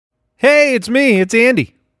Hey, it's me. It's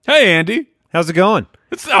Andy. Hey, Andy. How's it going?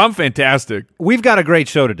 I'm fantastic. We've got a great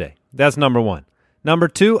show today. That's number one. Number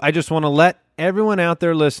two, I just want to let everyone out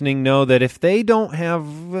there listening know that if they don't have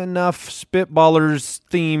enough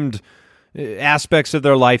Spitballers-themed aspects of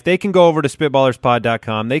their life, they can go over to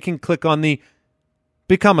SpitballersPod.com. They can click on the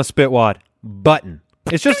Become a Spitwad button.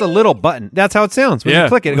 It's just a little button. That's how it sounds. When you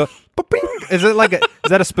click it, it goes, ba-ping. Is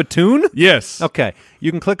that a spittoon? Yes. Okay. You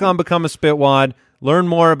can click on Become a Spitwad, learn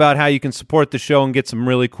more about how you can support the show and get some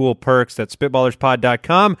really cool perks at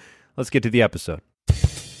SpitballersPod.com. Let's get to the episode.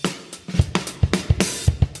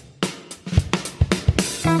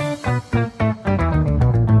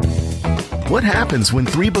 What happens when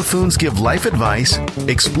three buffoons give life advice,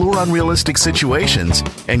 explore unrealistic situations,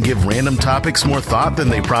 and give random topics more thought than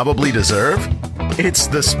they probably deserve? It's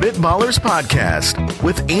the Spitballers Podcast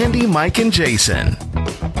with Andy, Mike, and Jason.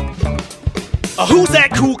 Who's that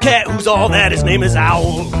cool cat who's all that? His name is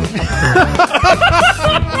Owl.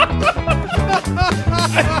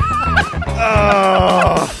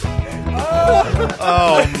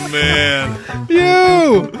 Oh, man.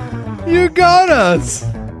 You got us.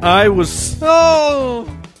 I was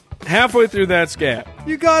halfway through that scat.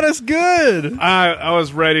 You got us good. I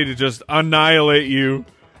was ready to just annihilate you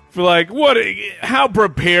for how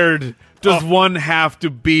prepared does one have to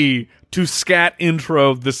be to scat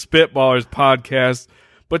intro the Spitballers podcast?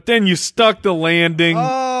 But then you stuck the landing.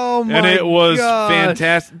 Oh, my and it was gosh.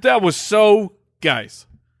 fantastic. That was so good.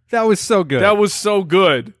 That was so good. That was so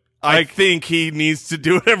good. I think he needs to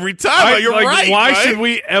do it every time. You're right. Why Mike. should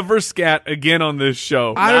we ever scat again on this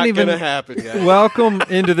show? I don't even gonna happen, guys. Welcome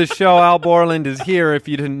into the show. Al Borland is here. If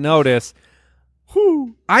you didn't notice,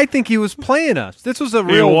 I think he was playing us. This was a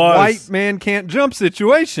real white man can't jump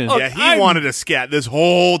situation. Yeah, he wanted to scat this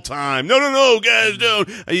whole time. No, guys, don't.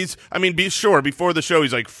 Before the show,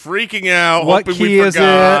 he's like freaking out, What hoping key we is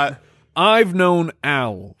forgot. it? I've known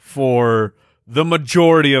Al for the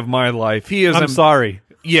majority of my life. He is. I'm sorry.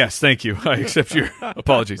 Yes, thank you. I accept your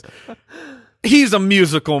apologies. He's a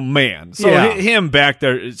musical man. So Yeah. him back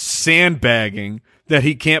there sandbagging that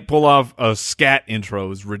he can't pull off a scat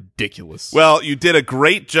intro is ridiculous. Well, you did a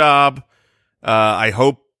great job. I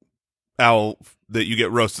hope, Al, that you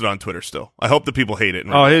get roasted on Twitter still. I hope the people hate it.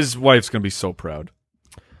 Oh, his wife's going to be so proud.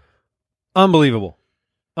 Unbelievable.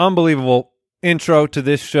 Unbelievable intro to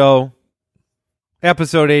this show.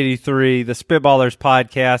 Episode 83, the Spitballers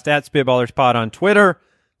Podcast, at SpitballersPod on Twitter,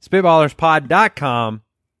 SpitballersPod.com.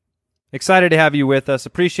 Excited to have you with us.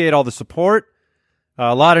 Appreciate all the support.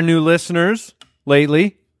 A lot of new listeners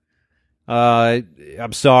lately.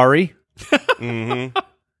 I'm sorry.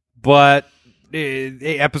 But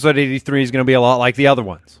episode 83 is going to be a lot like the other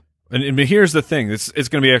ones. And here's the thing. It's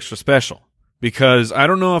going to be extra special because I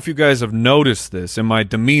don't know if you guys have noticed this in my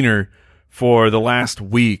demeanor for the last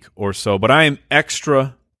week or so, but I am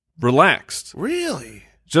extra relaxed. Really?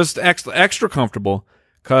 Just extra comfortable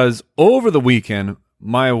because over the weekend,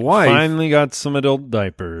 my wife Finally got some adult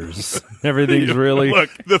diapers. Everything's really... Look,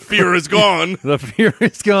 the fear is gone. The fear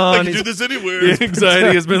is I gone. can do this anywhere. the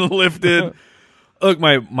anxiety has been lifted. Look,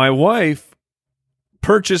 my wife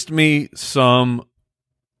purchased me some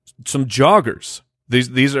joggers.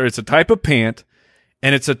 These are, it's a type of pant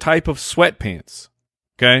and it's a type of sweatpants.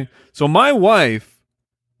 Okay? So my wife,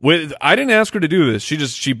 I didn't ask her to do this.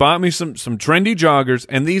 She bought me some trendy joggers,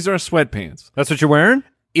 and these are sweatpants. That's what you're wearing?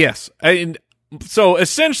 Yes. And so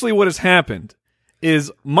essentially what has happened is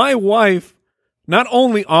my wife not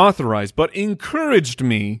only authorized, but encouraged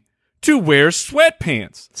me to wear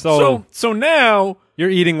sweatpants. So now You're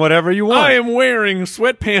eating whatever you want. I am wearing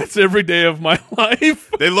sweatpants every day of my life.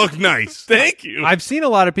 They look nice. Thank you. I've seen a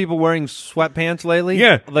lot of people wearing sweatpants lately.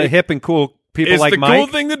 Yeah. The hip and cool people It's like the Mike. cool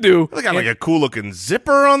thing to do. They got like a cool looking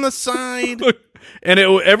zipper on the side. And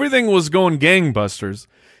everything was going gangbusters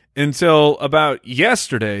until about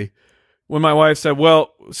yesterday when my wife said,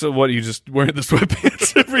 well, so what, you just wearing the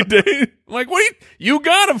sweatpants every day? I'm like, what? You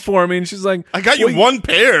got them for me. And she's like, I got you one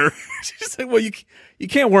pair. She's like, well, you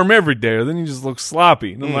can't wear them every day or then you just look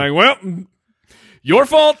sloppy. And I'm like, well, your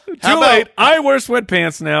fault. How Too about- late. I wear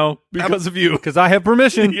sweatpants now because of you. Because I have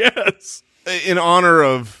permission. Yes. In honor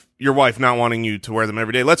of your wife not wanting you to wear them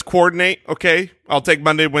every day, let's coordinate, okay? I'll take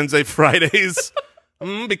Monday, Wednesday, Fridays.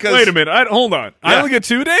 Because Wait a minute. Hold on. I Yeah. only get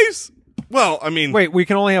 2 days? Well, I mean, Wait, we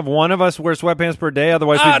can only have one of us wear sweatpants per day,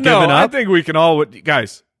 otherwise we've No, given I up? think we can all,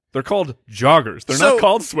 guys, they're called joggers. They're So- not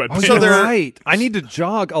called sweatpants. so You're they're- right. I need to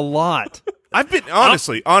jog a lot. I've been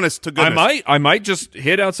honest to goodness. I might just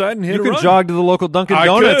hit outside and hit You a can run. jog to the local Dunkin' I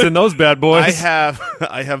Donuts could. in those bad boys.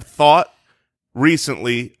 I have thought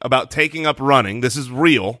recently about taking up running. This is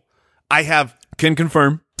real. I have Can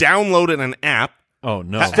confirm. downloaded an app Oh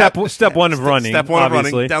no. Step one of running. Step one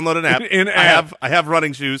obviously. of running. Download an app. An app. I have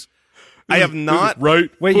running shoes. I have not. Right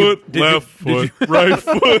Wait, foot, did you- left foot, right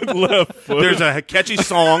foot, left foot. There's a catchy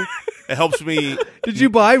song. It helps me. Did you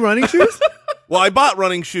buy running shoes? Well, I bought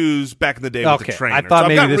running shoes back in the day with the Okay, trainer. I thought so I've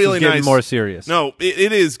maybe got this really was getting nice, more serious. No,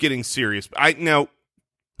 it is getting serious. Now,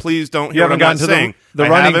 please don't You hear what haven't I'm not gotten to saying. the I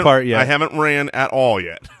running haven't- part yet. I haven't ran at all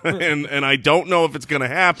yet, and I don't know if it's going to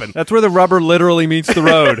happen. That's where the rubber literally meets the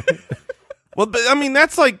road. Well, but, I mean,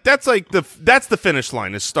 that's the finish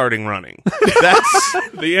line is starting running. That's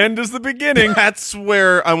The end is the beginning. that's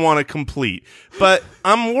where I want to complete. But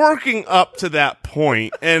I'm working up to that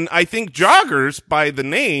point, and I think joggers by the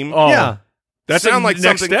name Yeah. That's sound the like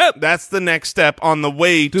next something. step. That's the next step on the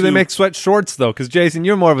way. Do to they make sweat shorts though? Because Jason,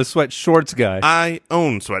 you're more of a sweat shorts guy. I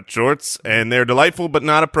own sweat shorts, and they're delightful, but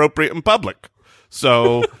not appropriate in public.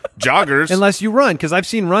 So joggers, Unless you run, because I've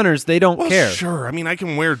seen runners, they don't well, care. sure. I mean, I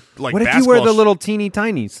can wear like. What if you wear the basketball little teeny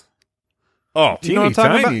tinies? Oh, You know what I'm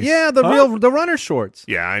talking about? Yeah, the runner shorts.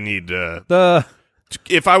 Yeah, I need. The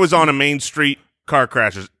If I was on a main street, car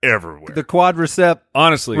crashes everywhere. the quadricep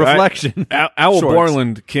Honestly, reflection. Owl shorts.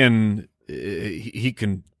 Borland can he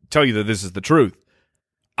can tell you that this is the truth.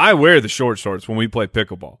 I wear the short shorts when we play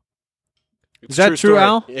pickleball, Is that true, story.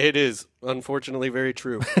 Al? It is, unfortunately, very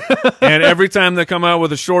true. and every time they come out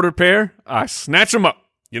with a shorter pair, I snatch them up.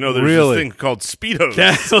 You know, there's Really? this thing called Speedos.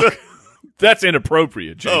 That's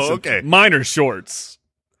inappropriate, Jason. Oh, okay. Mine are shorts.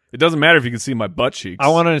 It doesn't matter if you can see my butt cheeks. I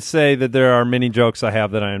want to say that there are many jokes I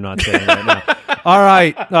have that I am not saying right now. All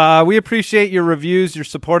right. We appreciate your reviews, your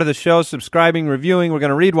support of the show, subscribing, reviewing. We're going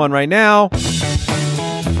to read one right now.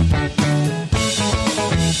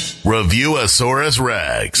 Reviewosaurus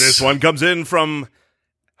Rex. This one comes in from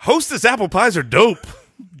Hostess Apple Pies are dope.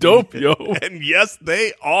 dope, yo. And yes,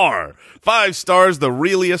 they are. 5 stars, the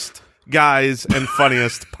realiest guys and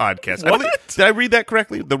funniest podcast. Did I read that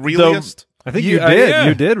correctly? The realiest? I think You- you did. yeah.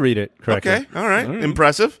 You did read it correctly. Okay, all right.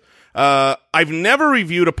 Impressive. I've never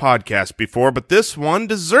reviewed a podcast before, but this one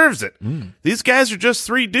deserves it. These guys are just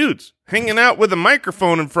 3 dudes hanging out with a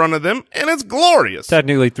microphone in front of them, and it's glorious.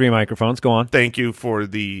 Technically 3 microphones. Go on. Thank you for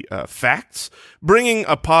the facts. Bringing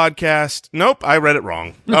a podcast. Nope, I read it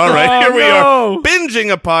wrong. All right, here we are.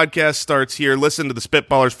 Binging a podcast starts here. Listen to the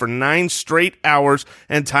Spitballers for 9 straight hours,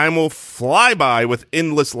 and time will fly by with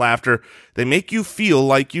endless laughter. They make you feel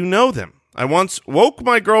like you know them. I once woke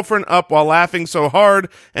my girlfriend up while laughing so hard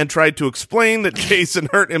and tried to explain that Jason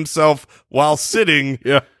hurt himself while sitting.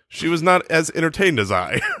 Yeah. She was not as entertained as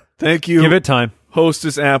I. Thank you. Give it time.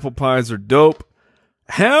 Hostess apple pies are dope.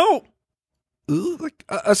 How,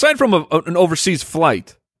 aside from an overseas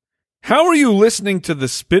flight, how are you listening to the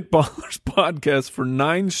Spitballers podcast for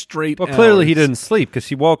 9 straight Well, hours? clearly he didn't sleep because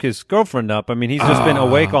he woke his girlfriend up. I mean, he's just been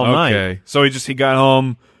awake all night. Okay. So he got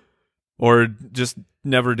home or just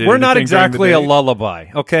never did We're not anything during the exactly a day? lullaby.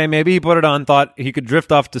 Okay, maybe he put it on, thought he could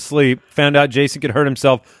drift off to sleep, found out Jason could hurt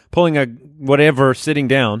himself pulling a whatever, sitting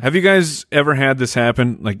down. Have you guys ever had this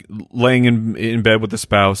happen, like laying in bed with a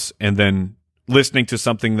spouse and then listening to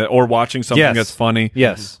something that, or watching something Yes. that's funny?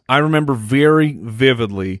 Yes. I remember very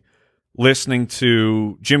vividly listening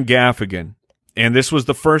to Jim Gaffigan, and this was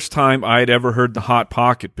the first time I had ever heard the Hot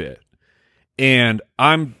Pocket bit. And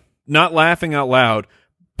I'm not laughing out loud,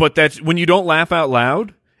 but that's when you don't laugh out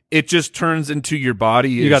loud, it just turns into your body.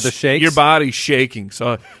 You got the shakes? Your body's shaking.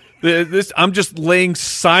 So I'm just laying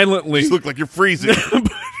silently. You look like you're freezing.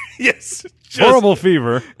 Yes. just- Horrible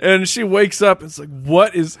fever. And she wakes up and it's like,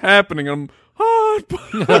 what is happening? I'm Hot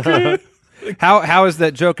Pocket. How is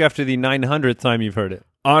that joke after the 900th time you've heard it?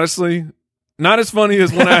 Honestly, not as funny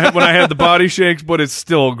as when I had the body shakes, but it's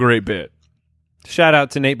still a great bit. Shout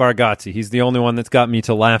out to Nate Bargatze. He's the only one that's got me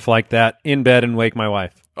to laugh like that in bed and wake my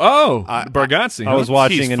wife. Oh, Bargatze. I was huh?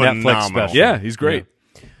 watching He's a Netflix phenomenal. special. Yeah, he's great.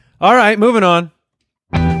 All right, moving on.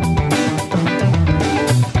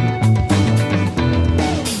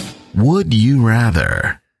 Would you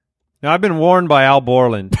rather? Now, I've been warned by Al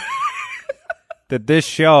Borland that this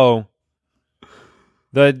show,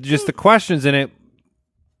 the questions in it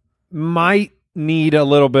might need a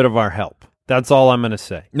little bit of our help. That's all I'm going to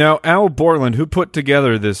say. Now, Al Borland, who put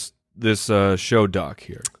together this show doc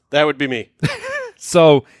here? That would be me.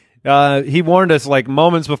 So he warned us like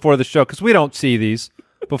moments before the show, because we don't see these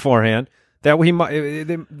beforehand, that we might,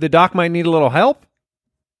 the doc might need a little help.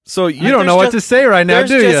 So You don't know what to say right now, There's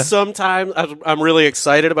do just you? sometimes I'm really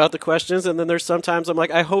excited about the questions, and then there's sometimes I'm like,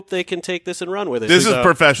 I hope they can take this and run with it. This is So-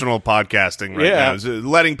 professional podcasting right Yeah. now. It's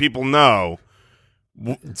letting people know.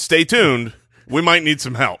 Stay tuned. We might need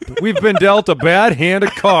some help. We've been dealt a bad hand of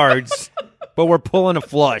cards, but we're pulling a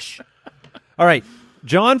flush. All right.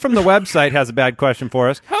 John from the website has a bad question for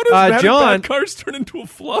us. How does having John? bad cars turn into a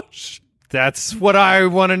flush? That's what I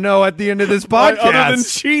want to know at the end of this podcast. Other than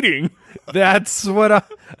cheating. That's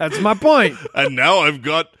my point. And now I've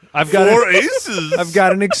got got 4 aces. I've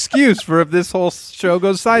got an excuse for if this whole show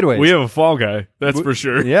goes sideways. We have a fall guy, that's for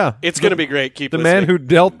sure. Yeah. It's going to be great. Keep The listening. man who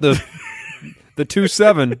dealt the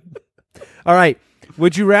 2-7. All right.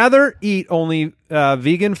 Would you rather eat only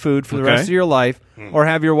vegan food for the rest of your life or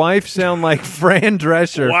have your wife sound like Fran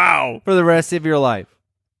Drescher Wow. for the rest of your life?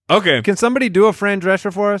 Okay. Can somebody do a Fran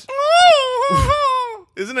Drescher for us?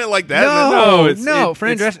 Isn't it like that? No,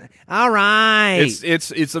 Fran Drescher. All right.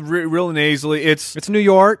 It's a real nasally. It's New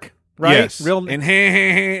York, right? yes, Real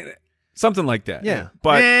and something like that. Yeah.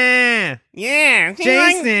 But Yeah.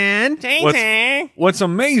 Jason. what's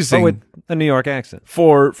amazing With a New York accent.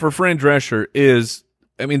 for Fran Drescher is,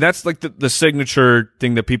 I mean, that's like the signature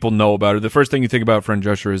thing that people know about her. The first thing you think about Fran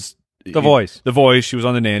Drescher is The voice. The voice. She was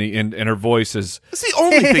on The Nanny, and her voice is That's the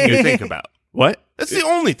only thing you think about. what? That's the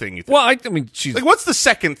only thing you think. Well, I mean, she's Like, what's the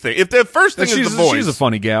second thing? If the first thing is the voice. she's a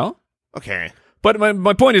funny gal. Okay. But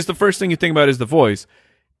my point is, the first thing you think about is the voice,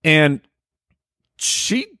 and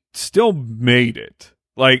she still made it.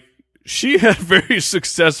 Like, she had a very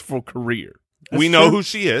successful career. We know who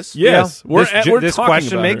she is. Yes, Yeah. we're this talking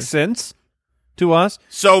question about makes her. sense to us.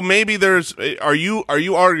 So maybe there's are you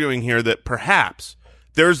arguing here that perhaps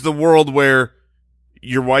there's the world where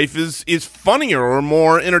your wife is funnier or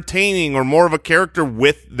more entertaining or more of a character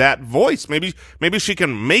with that voice? Maybe she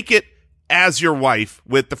can make it as your wife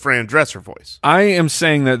with the Fran Drescher voice. I am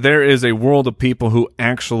saying that there is a world of people who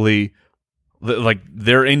actually, like,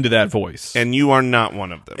 they're into that voice, And you are not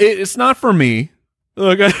one of them. it's not for me.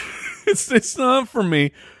 Look, it's not for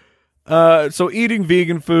me. So eating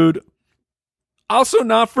vegan food, also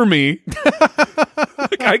not for me.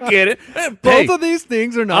 Like, I get it. Both of these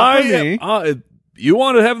things are not for me. You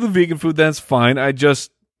want to have the vegan food? That's fine. I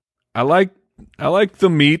like the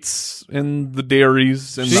meats and the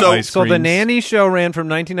dairies and the ice So the creams. Nanny show ran from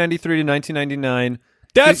 1993 to 1999.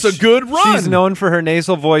 That's a good run. She's known for her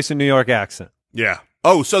nasal voice and New York accent. Yeah.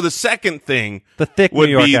 Oh, so the second thing The thick would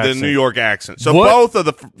New York be accent. the New York accent. So What?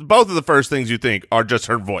 both of the first things you think are just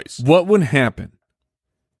her voice. What would happen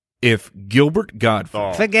if Gilbert Gottfried,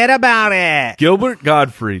 Oh. Forget about it. Gilbert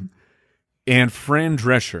Gottfried, and Fran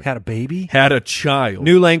Drescher Had a baby? had a child?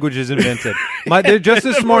 New languages invented. Just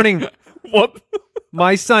this morning, What?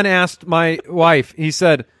 my son asked my wife, he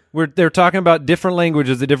said, they're talking about different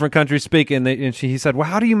languages that different countries speak, and he said, well,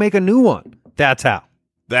 how do you make a new one? That's how.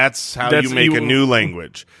 That's how That's- you make you- a new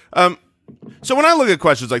language. So when I look at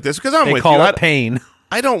questions like this, because I'm They with call you, it pain.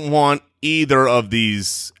 I don't want either of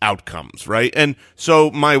these outcomes, right? And so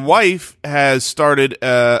my wife has started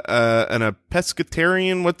a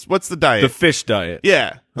pescatarian. What's the diet? The fish diet.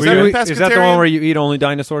 Yeah, Is that the one where you eat only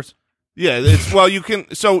dinosaurs? Yeah, it's well, you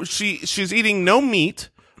can. So she's eating no meat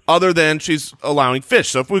other than she's allowing fish.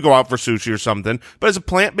 So if we go out for sushi or something, but it's a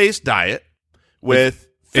plant-based diet with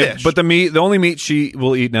fish. But the only meat she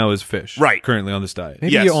will eat now is fish. Right. Currently on this diet.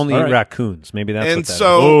 Maybe Yes. you only All eat right. raccoons. Maybe that's And what that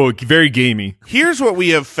so- is. Oh, very gamey. here's what we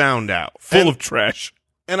have found out. Full And- of trash.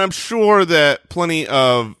 and I'm sure that plenty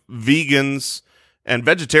of vegans and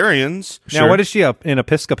vegetarians. Now, what is she, an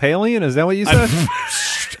Episcopalian? Is that what you said?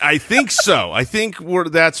 I think so. I think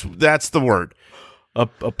that's the word.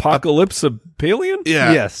 Apocalypse of Paleo?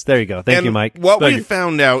 Yeah. Yes, there you go. Thank And you, Mike. What Thank we you.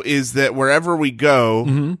 found out is that wherever we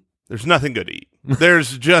go, there's nothing good to eat.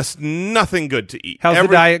 There's just nothing good to eat. How's the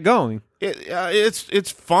diet going?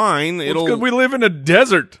 It's fine. It's good we live in a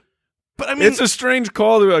desert. But I mean, It's a strange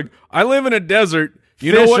call to like, I live in a desert.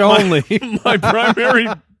 You Fish know what only. my primary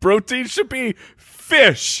protein should be?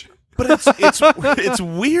 Fish. but it's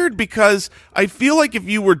weird because I feel like if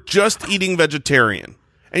you were just eating vegetarian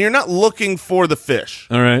and you're not looking for the fish,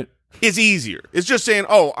 All right. it's easier. It's just saying,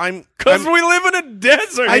 "Oh, Because we live in a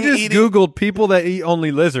desert. I just eating- Googled people that eat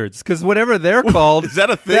only lizards because whatever they're called. Is that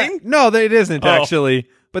a thing? No, it isn't Oh. actually.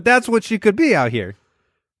 But that's what she could be out here.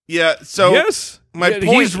 Yeah. So yes. my Yeah,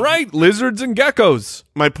 point- he's right. Lizards and geckos.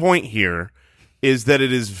 my point here is that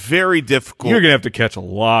it is very difficult. You're going to have to catch a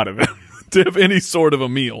lot of it to have any sort of a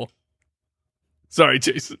meal. Sorry,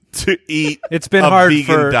 Jason. to eat It's been a hard vegan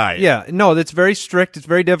for diet. Yeah, no, it's very strict. It's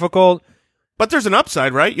very difficult. But there's an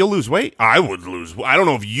upside, right? You'll lose weight. I would lose. I don't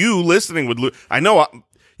know if you listening would lose. I know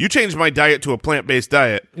you changed my diet to a plant-based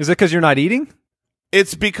diet. Is it because you're not eating?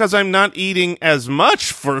 It's because I'm not eating as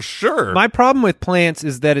much for sure. My problem with plants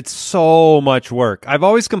is that it's so much work. I've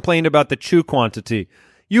always complained about the chew quantity.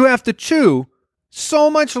 You have to chew so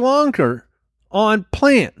much longer on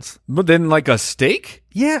plants. But then, like a steak?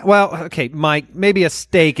 Yeah, well, okay, Mike, maybe a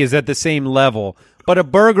steak is at the same level, but a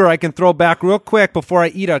burger I can throw back real quick before I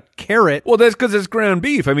eat a carrot. Well, that's because it's ground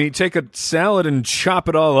beef. I mean, take a salad and chop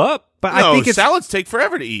it all up. But No, I think it's salads take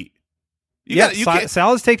forever to eat.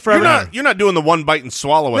 salads take forever. You're not doing the one bite and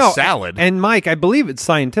swallow a salad. And Mike, I believe it's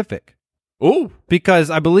scientific Oh, because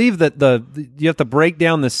I believe that you have to break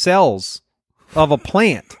down the cells of a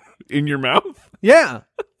plant. in your mouth? Yeah.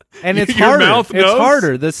 And it's Your harder. mouth It's knows?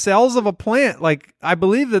 harder. The cells of a plant, like I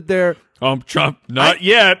believe that they're Not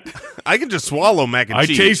yet. I can just swallow mac and I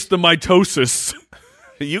cheese. taste the mitosis.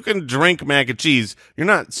 You can drink mac and cheese. You're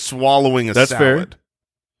not swallowing a That's fair. salad.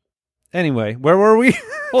 anyway. Where were we?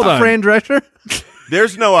 Hold on. Fran Drescher.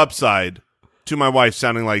 There's no upside to my wife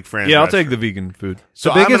sounding like Fran. Yeah, I'll Drescher. take the vegan food. So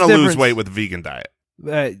The I'm biggest going to lose difference- weight with a vegan diet.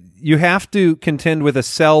 You have to contend with a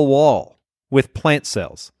cell wall with plant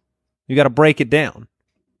cells. You got to break it down.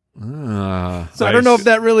 So I don't know if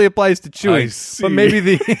that really applies to I chewing, see. but maybe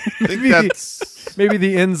the I think that's maybe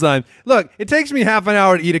the enzyme. Look, it takes me half an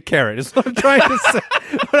hour to eat a carrot. Is what I'm trying to say.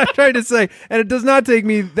 What I'm trying to say, and it does not take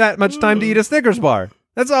me that much time to eat a Snickers bar.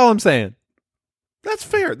 That's all I'm saying. that's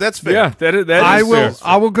fair. That's fair. Yeah, that is I will. fair.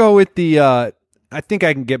 I will go with the. I think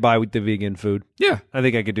I can get by with the vegan food. Yeah, I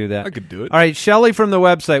think I could do that. I could do it. All right, Shelly from the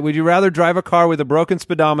website. Would you rather drive a car with a broken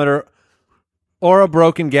speedometer or a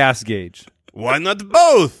broken gas gauge? Why not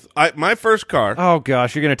both? My first car. Oh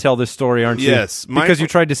gosh, you're going to tell this story, aren't you? Yes, my because fir- you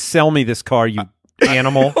tried to sell me this car, you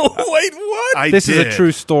animal. Wait, what? This is did. a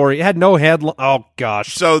true story. It had no headline. Oh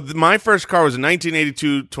gosh. So my first car was a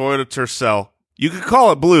 1982 Toyota Tercel. You could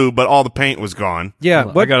call it blue, but all the paint was gone. Yeah. I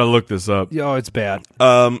What? gotta look this up. Oh, it's bad.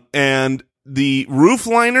 And the roof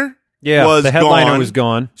liner Yeah. was the headliner gone. was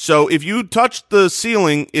gone. So if you touch the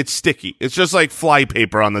ceiling, it's sticky. It's just like fly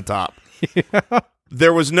paper on the top.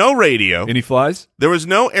 There was no radio. Any flies? There was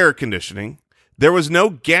no air conditioning. There was no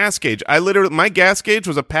gas gauge. My gas gauge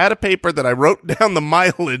was a pad of paper that I wrote down the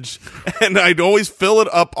mileage, and I'd always fill it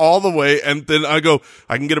up all the way, and then I go,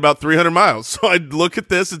 I can get about 300 miles. So I'd look at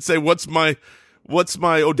this and say, what's my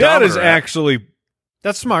odometer? That is at? actually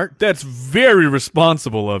That's smart. that's very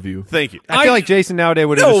responsible of you. Thank you. I feel like Jason nowadays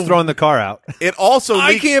would have No. just thrown the car out. It also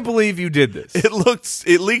I leaked, can't believe you did this.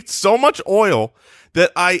 it leaked so much oil that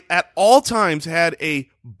I at all times had a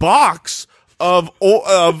box of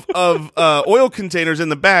oil containers in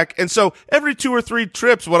the back, and so every 2 or 3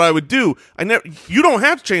 trips, what I would do, you don't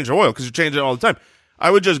have to change the oil because you change it all the time.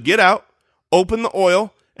 I would just get out, open the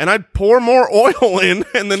oil, and I'd pour more oil in,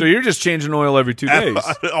 and then So you're just changing oil every 2 days.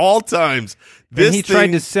 at all times. And he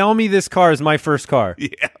tried to sell me this car as my first car.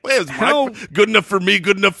 Yeah, well, it How- was good enough for me,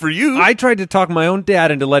 good enough for you. I tried to talk my own dad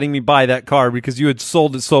into letting me buy that car because you had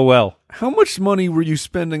sold it so well. How much money were you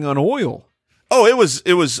spending on oil? Oh, it was.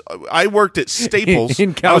 I worked at Staples.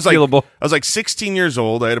 Incalculable. I was like 16 years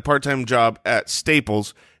old. I had a part-time job at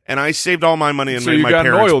Staples, and I saved all my money and So made you my got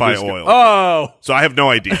an parents oil buy discount. oil. Oh, So I have no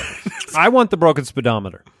idea. I want the broken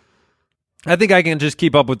speedometer. I think I can just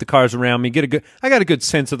keep up with the cars around me. I got a good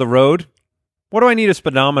sense of the road. What do I need a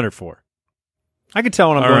speedometer for? I can tell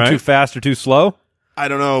when I'm All going right. too fast or too slow. I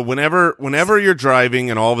don't know. Whenever you're driving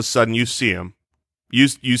and all of a sudden you see him, you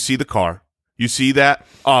see the car, you see that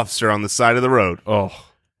officer on the side of the road. oh,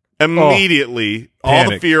 Immediately, all the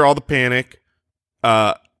Panic. fear, all the panic,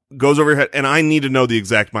 goes over your head, and I need to know the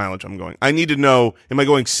exact mileage I'm going. I need to know: am I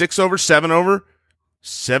going 6 over, 7 over,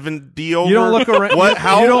 70 over? You don't look around. What?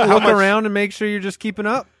 How? you don't how look much? around and make sure you're just keeping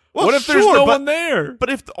up. Well, what if there's sure, no but, one there? But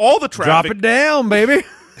if all the Drop traffic, it down, baby.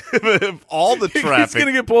 if all the He's traffic,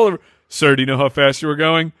 gonna get pulled over. Sir, do you know how fast you were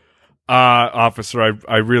going? Officer,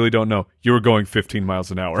 I really don't know. You were going 15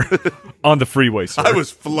 miles an hour on the freeway, sir. I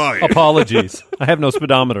was flying. Apologies. I have no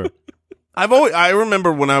speedometer. I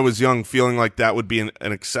remember when I was young feeling like that would be an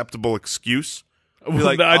acceptable excuse. Be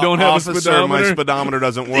like, I don't have a officer, speedometer." my speedometer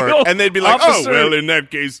doesn't work. know, And they'd be like, officer, oh, well, in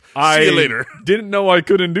that case, I see you later. didn't know I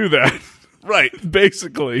couldn't do that. Right.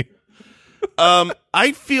 Basically,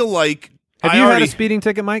 I feel like Have I you already, had a speeding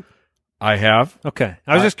ticket, Mike? I have. Okay.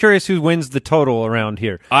 I was just curious who wins the total around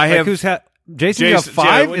here. I Like, have- who's had Jason, you have Jason-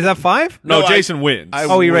 5? yeah, Is that 5? No, No, Jason wins. I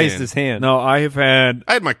Oh, he win. raised his hand. no, I have had.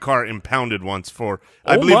 I had my car impounded once for,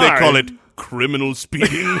 I Oh believe they my. call it criminal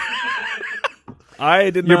speeding. I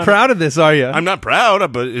did You're not. proud of this, are you? I'm not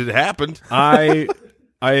proud, but it happened.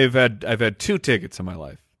 I've had 2 tickets in my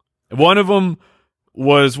life. One of them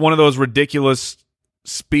was one of those ridiculous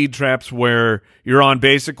speed traps where you're on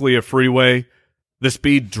basically a freeway. The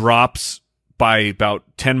speed drops by about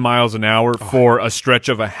 10 miles an hour for a stretch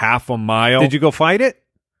of a half a mile. Did you go fight it?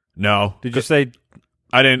 No. Did you say,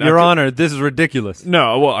 I didn't. Your I, Honor, this is ridiculous?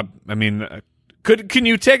 No. Well, I mean, can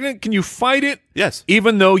you fight it Yes.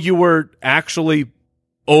 even though you were actually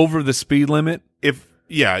over the speed limit?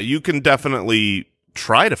 Yeah, you can definitely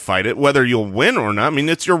try to fight it, whether you'll win or not. I mean,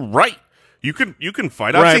 it's your right. You can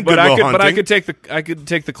fight. I've Right, seen but Goodwill Hunting. I could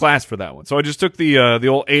take the class for that one. So I just took the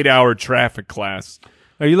old 8-hour traffic class.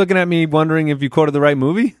 Are you looking at me wondering if you quoted the right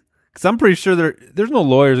movie? Because I'm pretty sure there's no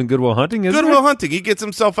lawyers in Goodwill Hunting, is Goodwill Hunting. He gets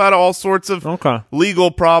himself out of all sorts of Okay.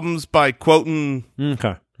 legal problems by quoting there?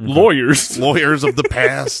 Okay. Lawyers. lawyers of the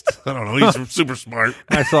past. I don't know. He's super smart.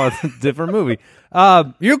 I saw a different movie.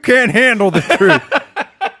 You can't handle the truth.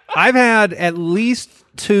 I've had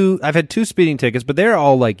two speeding tickets, but they're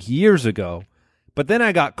all like years ago. But then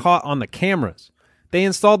I got caught on the cameras. They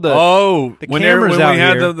installed the when cameras we out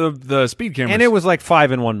had here, the speed cameras. and it was like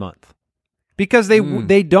 5 in 1 month. Because they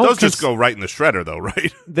don't Those just go right in the shredder, though,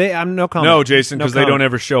 right? I'm no comment. no, Jason, because they don't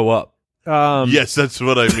ever show up. Yes, that's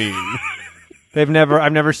what I mean. I've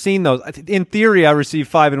never seen those. In theory, I received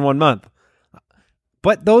 5 in 1 month.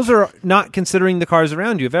 But those are not considering the cars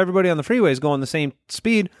around you. If everybody on the freeway is going the same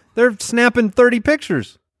speed, they're snapping 30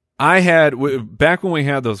 pictures. I had back when we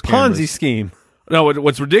had those cameras. Ponzi scheme. No,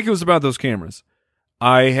 what's ridiculous about those cameras?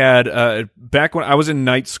 I had back when I was in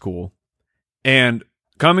night school, and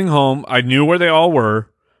coming home, I knew where they all were.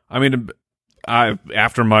 I mean,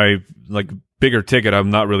 after my bigger ticket, I'm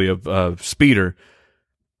not really a speeder,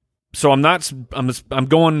 so I'm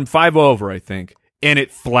going 5 over, I think, and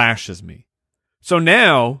it flashes me. So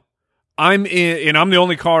now I'm in, and I'm the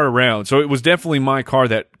only car around. So it was definitely my car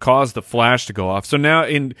that caused the flash to go off. So now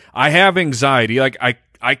I have anxiety. Like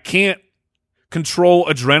I can't control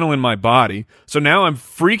adrenaline in my body. So now I'm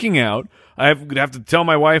freaking out. I have to tell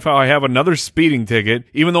my wife how I have another speeding ticket,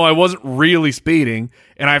 even though I wasn't really speeding,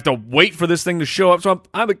 and I have to wait for this thing to show up. So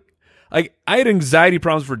I had anxiety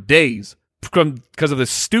problems for days because of this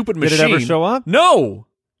stupid machine. Did it ever show up? No,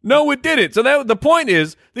 it didn't. So the point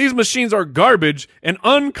is, these machines are garbage and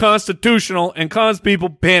unconstitutional and cause people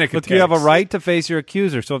panic attacks. But you have a right to face your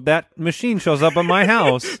accuser. So if that machine shows up at my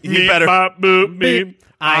house, You better. Beep.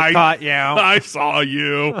 I caught you. I saw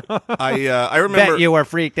you. I remember. Bet you were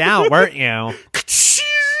freaked out, weren't you?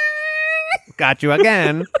 Got you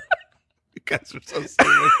again. You guys are so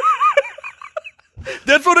silly.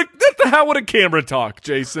 That's how would a camera talk,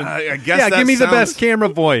 Jason. I guess. Yeah, that give me the sounds- best camera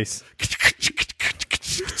voice.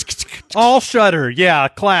 All Shutter. Yeah,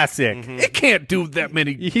 classic. It can't do that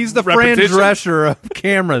many. He's the Fran repetitions. Drescher of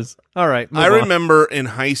cameras. All right. I move on. remember in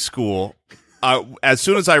high school, as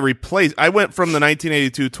soon as I went from the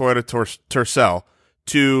 1982 Toyota Tercel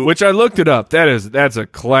to Which I looked it up. That's a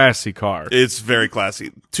classy car. it's very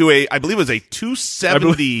classy to I believe it was a I 270.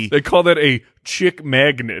 believe they call that a chick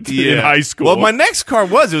magnet in Yeah. high school. Well, my next car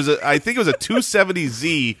I think it was a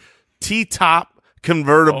 270Z T-top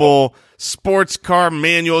convertible sports car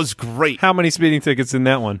manual. It's great. How many speeding tickets in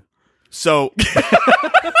that one? So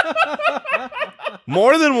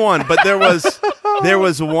more than one, but there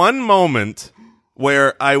was one moment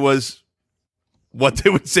where I was what they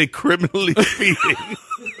would say criminally speeding.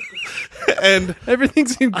 And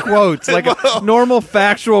Everything's in quotes. Like normal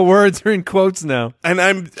factual words are in quotes now.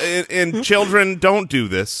 and children don't do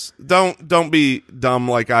this. Don't be dumb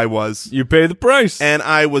like I was. you pay the price And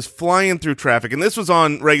I was flying through traffic, and this was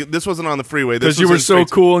on this wasn't on the freeway. This because you was were in so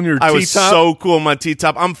streets. cool in your I was T-top. so cool in my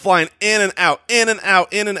T-top. I'm flying in and out, in and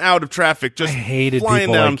out, in and out of traffic. Just I hated flying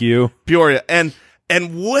people down like you. Peoria, and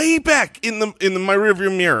way back in my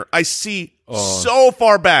rearview mirror, I see so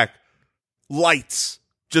far back lights,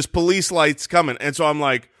 just police lights coming, and so I'm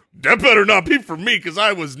like, that better not be for me because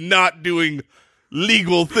I was not doing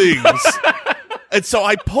legal things. And so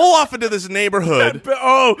I pull off into this neighborhood. Did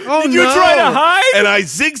you no. try to hide? And I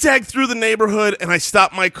zigzag through the neighborhood, and I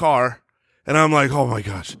stop my car, and I'm like, "Oh my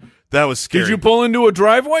gosh, that was scary." Did you pull into a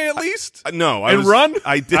driveway at least? No, I and was, run?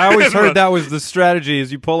 I did. I always run. heard that was the strategy: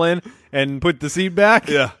 is you pull in and put the seat back.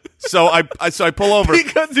 Yeah. So I pull over.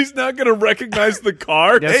 Because he's not going to recognize the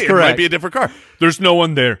car. That's Hey, it might correct. be a different car. There's no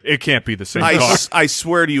one there. It can't be the same car. I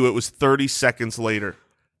swear to you, it was 30 seconds later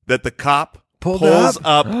that the cop Pulled pulls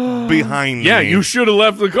up behind Yeah, me. you should have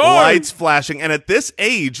left the car. Lights flashing, and at this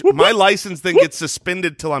age, my license then gets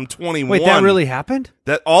suspended till I'm 21. Wait, that really happened?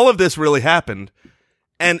 That all of this really happened,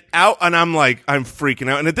 and I'm like, I'm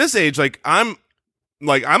freaking out. And at this age, I'm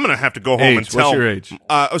gonna have to go home and Age, tell. what's your age?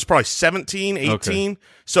 I was probably 17, 18.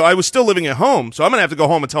 So I was still living at home. So I'm gonna have to go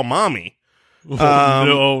home and tell mommy.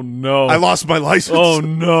 No. I lost my license. Oh,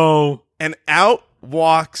 no. And out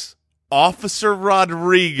walks Officer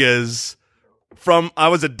Rodriguez I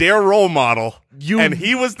was a DARE role model, and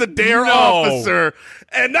he was the DARE officer,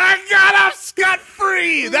 and I got off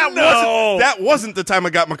scot-free. That wasn't the time I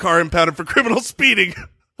got my car impounded for criminal speeding.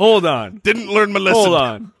 Hold on. Didn't learn my lesson. Hold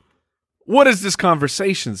on. What does this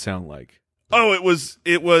conversation sound like? Oh, it was.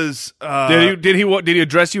 Did he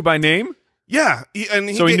address you by name? Yeah,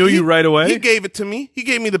 So he knew you right away? He gave it to me. He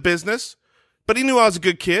gave me the business, but he knew I was a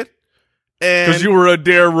good kid. Because you were a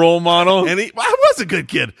Dare role model? And I was a good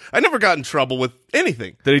kid. I never got in trouble with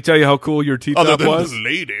anything. Did he tell you how cool your T-top Other than was? the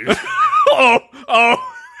ladies. oh.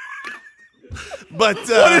 But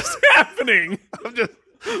What is happening? I'm just...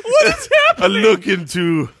 What is a happening? look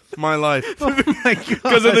into my life. Oh my god!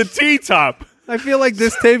 Because of the T-top. I feel like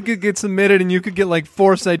this tape could get submitted, and you could get like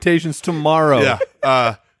 4 citations tomorrow.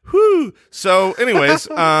 Yeah. Whew. So, anyways,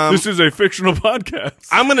 This is a fictional podcast.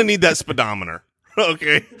 I'm going to need that speedometer.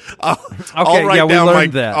 Okay. I'll yeah, we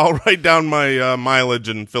learned that. I'll write down my mileage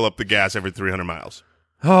and fill up the gas every 300 miles.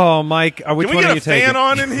 Oh, Mike, which Can we one get are you a fan taking?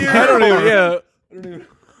 on in here? I don't Or- even, yeah.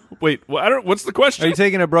 Wait, what's the question? Are you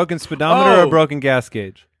taking a broken speedometer or a broken gas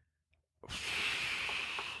gauge?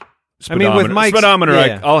 I mean, with Mike's speedometer,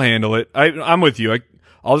 yeah. I'll handle it. I'm with you.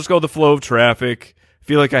 I'll just go with the flow of traffic.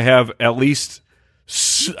 Feel like I have at least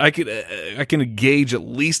I can gauge at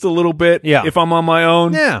least a little bit. Yeah. If I'm on my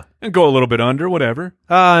own. Yeah. And go a little bit under, whatever.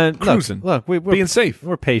 Cruising. Look, we're being safe.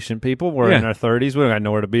 We're patient people. We're Yeah. in our 30s. We got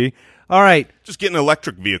nowhere to be. All right. Just get an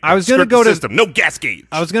electric vehicle. I was gonna Skirt the go to- system. No gas gauge.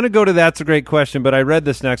 I was going to go to That's a Great Question, but I read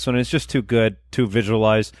this next one. And it's just too good to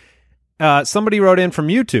visualize. Somebody wrote in from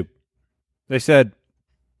YouTube. They said,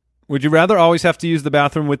 would you rather always have to use the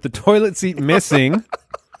bathroom with the toilet seat missing?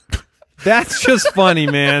 That's just funny,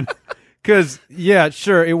 man. Because, yeah,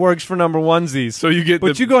 sure, it works for number onesies. So you get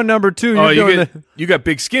but you go number 2, you're doing you got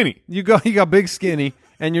big skinny. you got big skinny,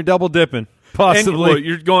 and you're double dipping, And, possibly.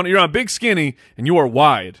 well, you're on big skinny and you are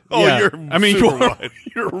wide. Oh, yeah. you're super wide.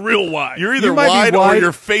 You're real wide. You're either You might be wide or wide-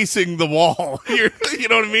 you're facing the wall. You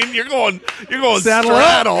know what I mean? You're going Saddle up.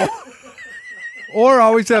 straddle. Or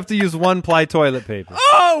always have to use one-ply toilet paper.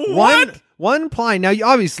 Oh, what? One ply. Now,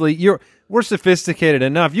 obviously, we're sophisticated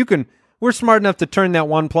enough. We're smart enough to turn that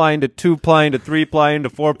 1 ply into 2 ply into 3 ply into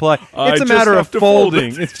 4 ply. I It's a just matter have of to fold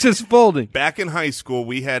folding. it. It's just folding. Back in high school,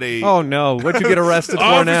 we had a Oh no! What'd you get arrested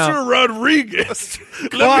for now? Officer Rodriguez.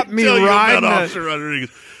 Caught me tell you about riding a Officer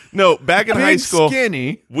Rodriguez. No, back in high Big school,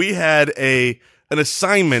 skinny. we had an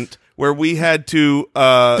assignment where we had to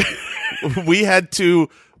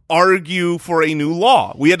argue for a new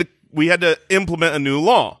law. We had to implement a new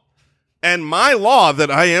law. And my law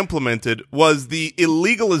that I implemented was the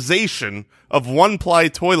illegalization of one-ply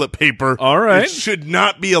toilet paper. All right. It should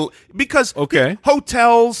not be because Okay.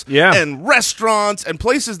 hotels Yeah. and restaurants and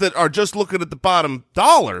places that are just looking at the bottom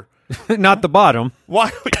dollar. Not the bottom.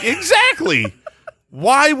 Why exactly?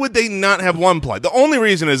 Why would they not have one ply? The only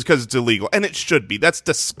reason is because it's illegal, and it should be. That's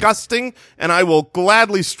disgusting, and I will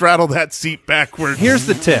gladly straddle that seat backwards. Here's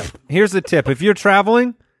the tip. If you're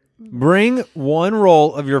traveling, bring 1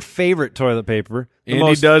 roll of your favorite toilet paper. The Andy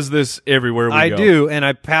most- does this everywhere we I go. do, and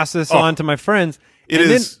I pass this on to my friends. It and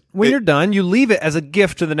is- then when it- you're done, you leave it as a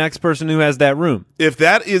gift to the next person who has that room. If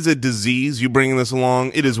that is a disease you bringing this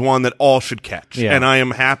along, it is one that all should catch, Yeah. and I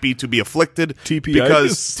am happy to be afflicted TPitis.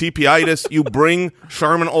 because TPitis. You bring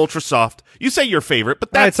Charmin Ultra Soft. You say your favorite,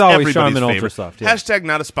 but that's It's always everybody's Charmin Ultra favorite. Soft, yeah. Hashtag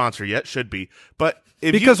not a sponsor yet, should be, but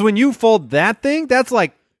if Because when you fold that thing, that's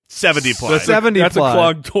like 70 ply, That's 70 That's ply. a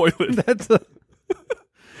clogged toilet. That's a,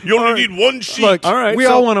 you only need one sheet. look. All right, we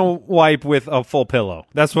so- all want to wipe with a full pillow.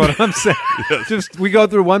 That's what I'm saying. Just we go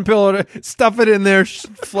through one pillow, stuff it in there,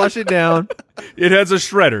 flush it down. It has a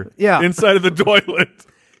shredder Yeah. inside of the toilet.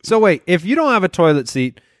 So wait, if you don't have a toilet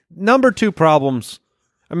seat, number 2 problems.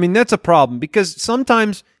 I mean, that's a problem because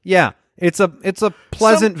sometimes, yeah, it's a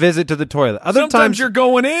pleasant visit to the toilet. Other Sometimes times you're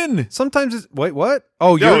going in. sometimes it's wait, what?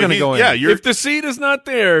 Oh, No, you're going to he- go in. yeah, you're If the seat is not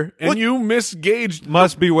there and What? you misgauged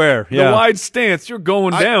must beware. the Yeah. wide stance, you're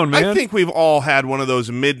going down, man. I think we've all had one of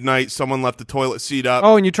those midnight. Someone left the toilet seat up.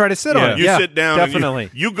 Oh, and you try to sit on Yeah. it. you Yeah, sit down. Definitely.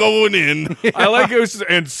 And you going in. I like it was,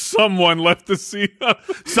 and someone left the seat up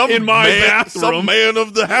in my bathroom. Some man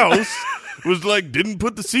of the house was like, didn't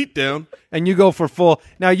put the seat down. And you go for full.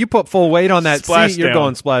 Now you put full weight on that Splash seat. You're down.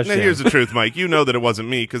 going splash Now down. here's the truth, Mike. You know that it wasn't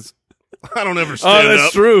me because I don't ever Oh, stand that's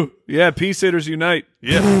up. true. Yeah, peace hitters unite.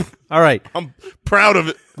 Yeah, All right. I'm proud of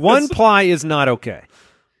it. One ply is not okay.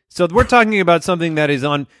 So we're talking about something that is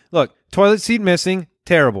on. Look, toilet seat missing,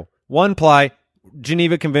 terrible. 1 ply,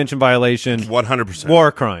 Geneva Convention violation, 100%.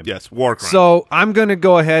 war crime. Yes, war crime. So I'm going to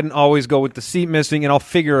go ahead and always go with the seat missing, and I'll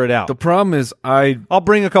figure it out. The problem is I'll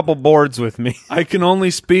bring a couple boards with me. I can only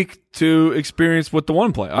speak to experience with the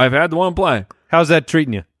 1 play. I've had the 1 play. How's that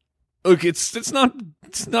treating you? Look, it's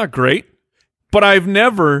not great, but I've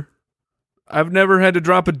never had to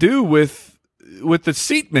drop a due with the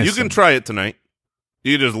seat missing. you can try it tonight.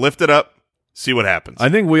 You just lift it up, see what happens. I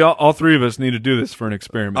think we all 3 of us need to do this for an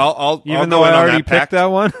experiment. I'll Even go though in I on already that picked pact. that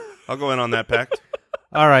one. I'll go in on that pact.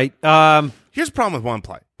 All right. Here's the problem with 1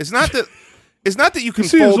 ply. It's not that is not that you can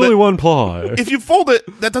See, fold there's only it. one ply. If you fold it,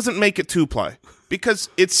 that doesn't make it 2-ply because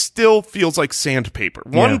it still feels like sandpaper.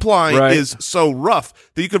 One ply right. is so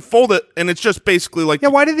rough that you could fold it and it's just basically like Yeah,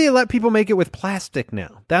 why do they let people make it with plastic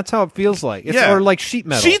now? That's how it feels like. Or like sheet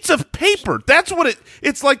metal. sheets of paper. That's what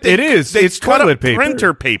it's like. It is. They It's cut toilet up paper.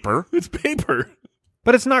 printer paper. It's paper.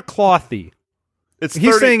 But it's not clothy. It's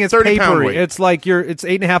He's 30 saying it's 30 pound papery. weight. It's like it's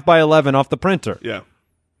 8.5 by 11 off the printer. Yeah.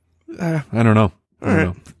 I don't know. I don't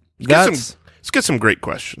know. That's Let's get some great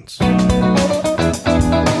questions.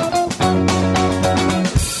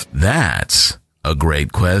 That's a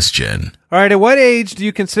great question. all right. At what age do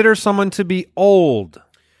you consider someone to be old?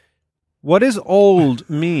 What does old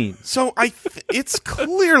mean? So it's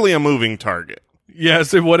clearly a moving target.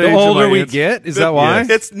 Yes, at what The age am older I we in? get, is that why?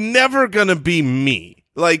 It's never going to be me,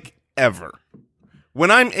 like ever.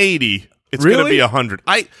 When I'm 80, it's going to Really? be 100.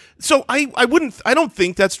 I don't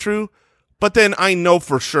think that's true, but then I know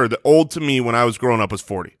for sure that old to me when I was growing up was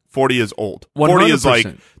 40. 40 is old. 40 is like,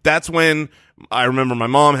 100%. that's when I remember my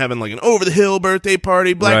mom having like an over the hill birthday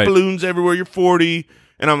party, black Right. balloons everywhere, you're 40.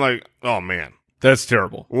 And I'm like, oh man, That's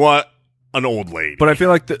terrible. what an old lady. But I feel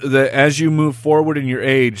like the as you move forward in your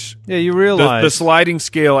age, Yeah, you the realize. sliding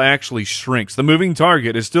scale actually shrinks. The moving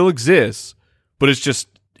target, it still exists, but it's just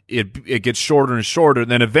it gets shorter and shorter.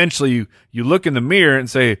 And then eventually you look in the mirror and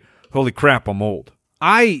say, "Holy crap, I'm old."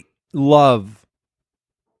 I love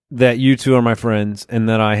that you two are my friends and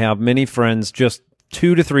that I have many friends just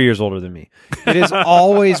 2 to 3 years older than me. It has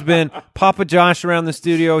always been Papa Josh around the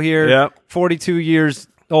studio here, Yep. 42 years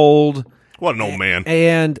old. what an old man.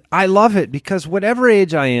 And I love it because whatever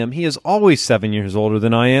age I am, he is always 7 years older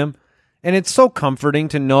than I am. And it's so comforting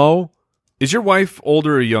to know Is your wife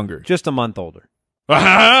older or younger? just a month older.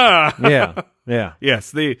 Ah! Yeah. Yeah.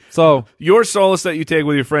 Yes, So, your solace that you take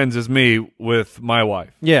with your friends is me with my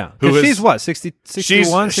wife. yeah. Who 'Cause is- she's what, 60,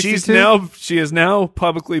 61, 62? She has now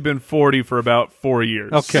publicly been 40 for about 4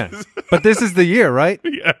 years. Okay. But this is the year, right?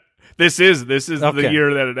 Yeah. This is the Okay.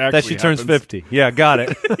 year that it actually That she turns happens. 50. Yeah, got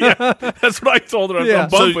it. That's what I told her. Yeah. I'm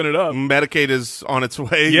bumping it up. Medicaid is on its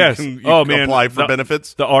way. Yes. You can Oh, man. apply for The-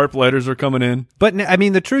 benefits. The ARP letters are coming in. But I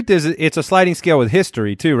mean, the truth is, it's a sliding scale with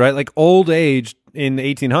history too, right? Like old age in the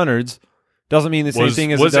 1800s doesn't mean the same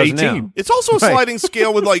thing as it was does 18. now. It's also a Right. sliding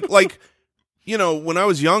scale with like you know, when I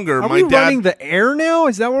was younger, Are my we dad. running the air now?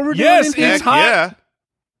 Is that what we're Yes, doing? in it's here? hot. Yeah,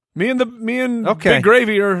 Me and Okay. Big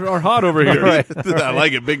Gravy are hot over here. Right. I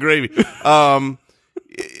like it. Big gravy.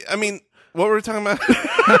 I mean, what were we talking about?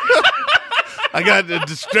 I got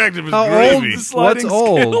distracted with How gravy. old? The sliding What's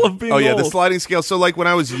old? scale of being Oh yeah, the old. sliding scale. So like when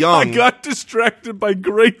I was I young, got distracted by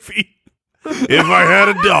gravy. if I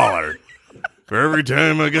had $1 for every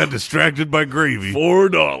time I got distracted by gravy.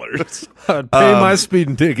 $4. I'd pay my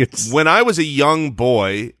speeding tickets. When I was a young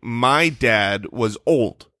boy, my dad was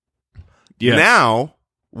old. Yes. Now,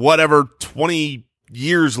 whatever, 20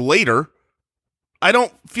 years later, I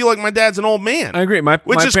don't feel like my dad's an old man. I agree. My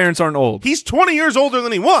Which is- parents aren't old. He's 20 years older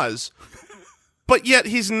than he was, but yet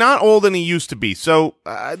he's not older than he used to be. So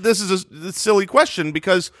this is a silly question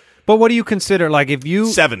because But what do you consider? Like if you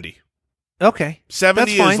 70. okay, 70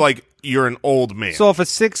 that's fine. is like you're an old man. So if a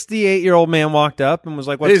 68-year-old man walked up and was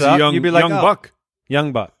like, "What's It is up?" a young, you'd be like, young "Oh, buck.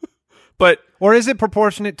 young buck." But Or is it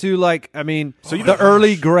proportionate to like? I mean, So the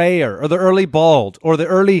early grayer or the early bald or the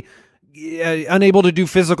early unable to do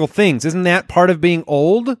physical things? Isn't that part of being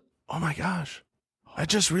old? oh my gosh. I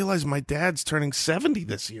just realized my dad's turning 70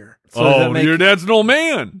 this year. So does that make- your dad's an old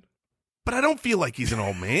man. But I don't feel like he's an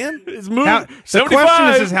old man. It's moving. How, the 75.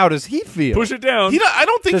 question is, how does he feel? Push it down. I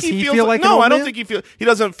don't think Does he he feels feel like an no, old I don't man? think he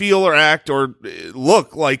doesn't feel or act or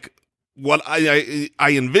look like what I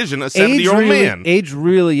envision a 70-year-old man. Age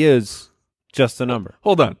really is just a number.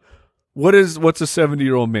 Hold on. What's a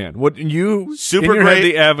 70-year-old man? What you Super in your head,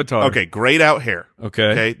 great- the avatar. Okay, grayed out hair. Okay.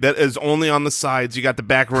 Okay, that is only on the sides. You got the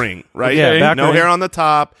back ring, right? Yeah, back no ring. hair on the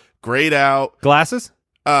top, grayed out. Glasses?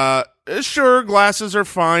 Sure, glasses are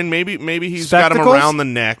fine. Maybe he's got them Spectacles? around the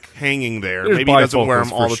neck, hanging there. There's Maybe he doesn't wear them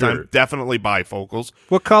bifocals all for the time. sure. Definitely bifocals.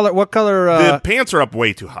 What color? The pants are up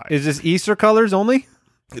way too high. Is this Easter colors only?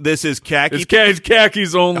 This is khaki. It's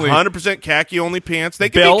khakis only. 100% khaki only pants. They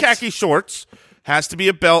can Belt? be khaki shorts. Has to be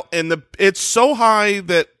a belt, and it's so high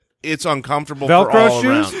that it's uncomfortable for Velcro all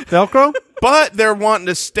shoes? around. Velcro? But they're wanting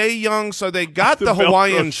to stay young, so they got the Velcro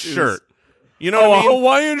Hawaiian shoes. shirt. You know Oh, what I a mean?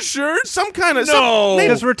 Hawaiian shirt? Some kind of No.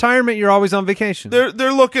 Because retirement, you're always on vacation. They're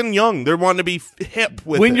looking young. They're wanting to be hip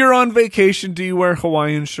with When it. you're on vacation, do you wear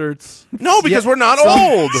Hawaiian shirts? No, because Yeah, we're not some-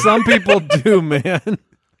 old. Some people do, man.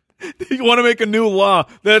 You want to make a new law?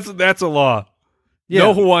 That's a law. Yeah.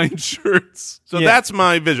 No Hawaiian shirts. So Yeah. that's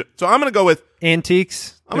my vision. So I'm going to go with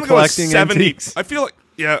Antiques. I'm They're going to go with collecting 70. antiques. I feel like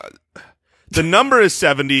The number is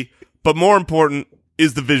 70, but more important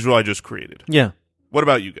is the visual I just created. Yeah, What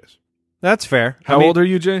about you guys? that's fair. How old are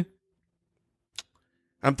you, Jay?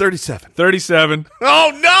 I'm 37. 37.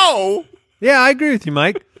 Oh, no! Yeah, I agree with you,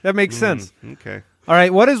 Mike. That makes sense. Okay. All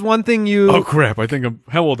right, what is one thing you... Oh, crap. I think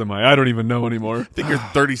how old am I? I don't even know anymore. I think you're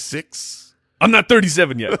 36. I'm not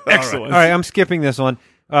 37 yet. Excellent. All right, I'm skipping this one.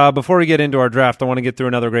 Before we get into our draft, I want to get through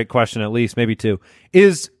another great question, at least, maybe two.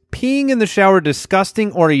 Is peeing in the shower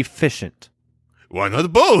disgusting or efficient? Why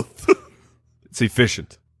not both? It's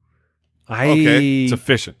efficient. Okay, It's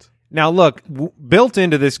efficient. Now, look, built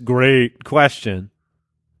into this great question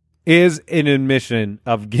is an admission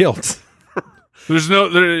of guilt.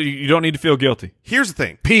 You don't need to feel guilty. Here's the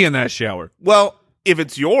thing. Pee in that shower. Well, if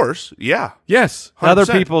it's yours, yeah. Yes. 100%. Other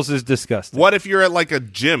people's is disgusting. What if you're at like a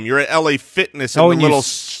gym? You're at LA Fitness and Oh, the and you little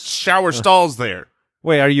shower stalls there.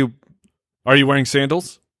 Wait, are you... Are you wearing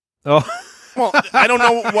sandals? Oh, Well, I don't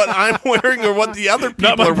know what I'm wearing or what the other people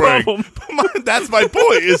Not my are wearing. problem. That's my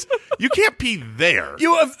point. Is you can't pee there.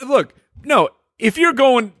 Look. No. If you're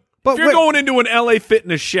going into an LA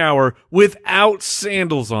Fitness shower without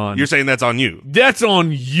sandals on, You're saying that's on you. that's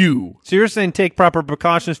on you. so you're saying take proper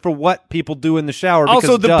precautions for what people do in the shower. Because,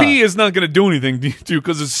 Also, the duh. pee is not going to do anything to you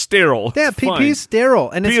because it's sterile. Yeah, It's pee fine. pee's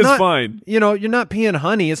sterile, and Pee it's is not fine. You know, you're not peeing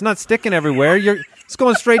honey. It's not sticking everywhere. It's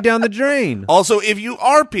going straight down the drain. Also, if you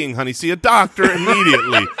are peeing, honey, see a doctor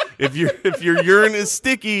immediately. If your urine is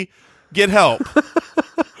sticky, get help.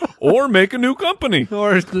 Or make a new company.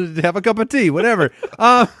 Or have a cup of tea, whatever.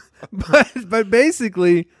 But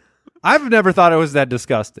basically, I've never thought it was that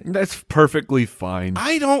disgusting. That's perfectly fine.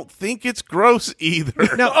 I don't think it's gross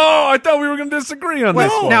either. Now, Oh, I thought we were going to disagree on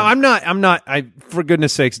this one. now I'm not. For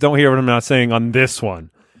goodness sakes, don't hear what I'm not saying on this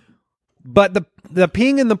one. But the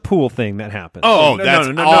peeing in the pool thing that happened. Oh, no, that's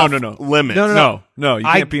no, no, off no, no. limits. No, you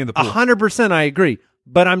can't pee in the pool 100%, I agree.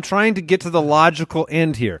 But I'm trying to get to the logical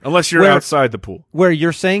end here. unless you're where, outside the pool. where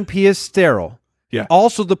you're saying pee is sterile. Yeah.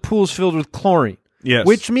 Also, the pool's filled with chlorine. Yes.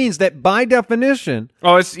 Which means that by definition,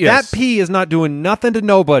 Oh, it's yes. that pee is not doing nothing to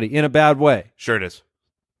nobody in a bad way. Sure it is.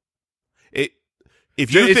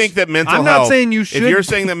 If you It's- think that mental I'm health... not saying you should- If you're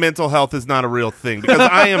saying that mental health is not a real thing, because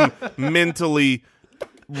I am mentally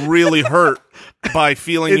really hurt by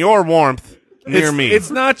feeling your warmth near me. It's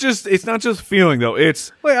not just feeling though.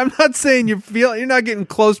 It's Wait, I'm not saying you're not getting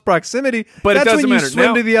close proximity. But it that's doesn't when matter. you swim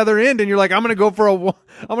Now- to the other end and you're like, I'm gonna go for a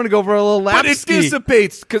little lap but it ski.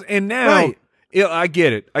 dissipates and now Right. I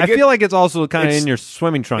get it. I feel like it's also kind of it's- in your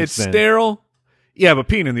swimming trunks. it's then. sterile. Yeah, but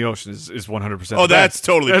peeing in the ocean is 100%. Oh, that's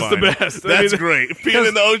totally That's fine. the best. That's great. Peeing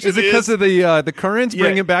in the ocean Is it because of the currents Yeah,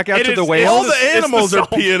 bringing it back out it to is- the it's whales? all It's the animals are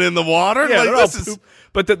salt. peeing in the water. Yeah, Like, they're all this is poop.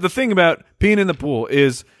 But the thing about peeing in the pool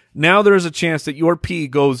is now there is a chance that your pee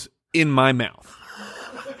goes in my mouth.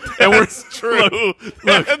 and that's true.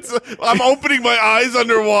 I'm opening my eyes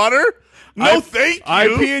underwater. Thank you. I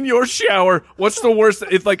pee in your shower. What's the worst?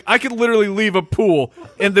 It's like I could literally leave a pool,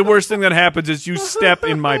 and the worst thing that happens is you step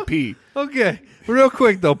in my pee. Okay, real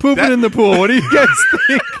quick though, pooping in the pool. What do you guys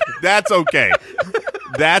think? That's okay.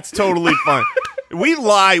 That's totally fine. We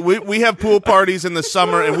lie. We have pool parties in the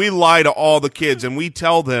summer, and we lie to all the kids, and we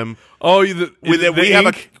tell them Oh,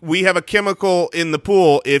 we have a chemical in the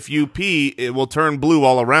pool. If you pee, it will turn blue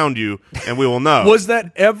all around you, and we will know. Was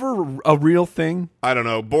that ever a real thing? I don't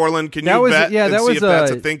know. Borland, can That you was- bet yeah, and that see was if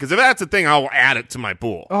that's a a- thing? Because if that's a thing, I'll add it to my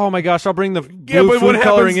pool. Oh my gosh, I'll bring the Yeah, blue but what food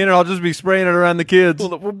coloring happens- in, and I'll just be spraying it around the kids.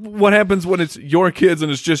 Well, what happens when it's your kids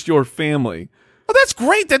and it's just your family? Oh, that's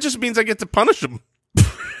great. That just means I get to punish them.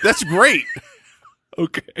 That's great.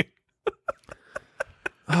 Okay.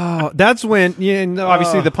 Oh, that's when,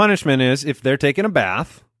 obviously, the punishment is if they're taking a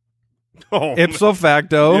bath, Oh, ipso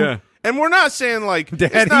facto. Yeah. and we're not saying like it's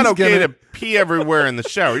Daddy's not okay gonna- to pee everywhere in the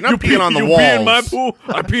shower. You're not peeing on the you walls. pee in my pool.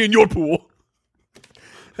 I pee in your pool.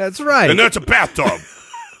 That's right. And that's a bathtub.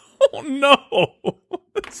 Oh no!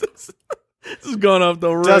 This has gone off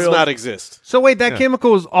the rails. Does not exist. So wait, that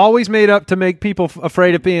chemical is always made up to make people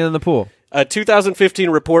afraid of peeing in the pool. A 2015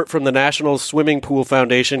 report from the National Swimming Pool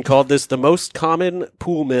Foundation called this the most common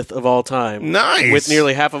pool myth of all time. Nice. With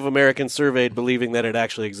nearly half of Americans surveyed believing that it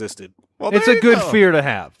actually existed. Well, It's there a you good go. fear to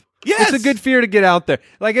have. Yes. It's a good fear to get out there.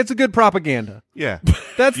 Like, it's a good propaganda. Yeah.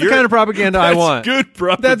 That's the You're- kind of propaganda I That's want. good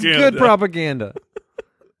propaganda. That's good propaganda.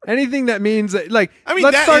 Anything that means that, like, I mean,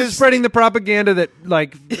 let's that start is- spreading the propaganda that,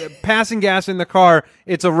 like, passing gas in the car,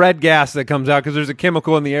 it's a red gas that comes out because there's a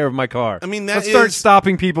chemical in the air of my car. I mean, that let's start is-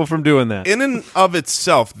 stopping people from doing that. In and of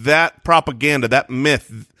itself, that propaganda, that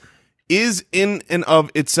myth, is in and of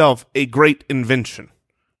itself a great invention.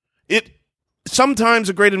 Sometimes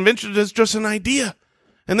a great invention is just an idea,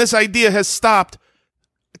 and this idea has stopped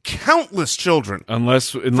countless children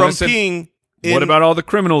Unless from it, peeing What about all the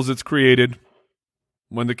criminals it's created?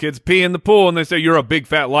 When the kids pee in the pool and they say, you're a big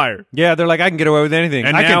fat liar. Yeah, they're like, I can get away with anything.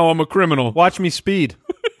 And I now can I'm a criminal. watch me speed.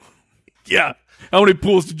 Yeah. How many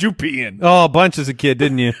pools did you pee in? Oh, a bunch as a kid,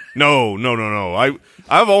 didn't you? No.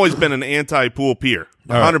 I've always been an anti-pool peer.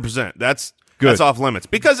 100%. That's off limits.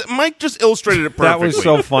 Because Mike just illustrated it perfectly. That was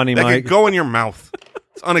so funny, that Mike. could go in your mouth.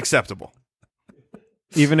 It's unacceptable.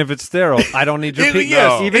 Even if it's sterile, I don't need your pee.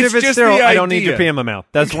 Yes, Even it's if it's just sterile, the I don't need your idea. pee in my mouth.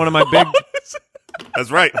 That's one of my big.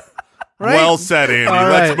 That's right. Right? Well said, Andy. All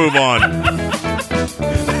Let's right. move on.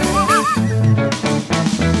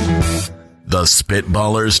 The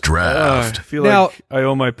Spitballers I Draft. feel Now- like I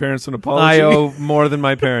owe my parents an apology. I owe more than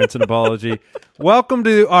my parents an apology. Welcome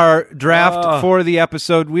to our draft for the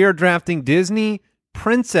episode. We are drafting Disney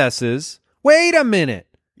princesses. Wait a minute.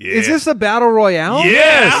 Yeah. Is this a battle royale?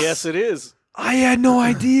 Yes. Yes, it is. I had no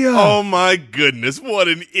idea. Oh, my goodness. What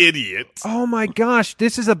an idiot. Oh my gosh,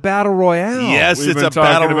 this is a battle royale. Yes, We've it's been a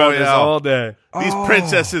talking battle about this royale. all day. These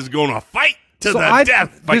princesses going to fight to So the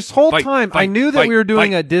death. Fight, this whole fight, time, I fight, knew that fight, we were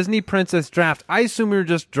doing fight. a Disney princess draft. I assumed we were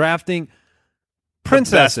just drafting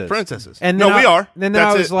princesses. Best princesses. And no, then we are. And then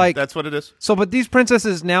That's I was it. like, That's what it is. so, but these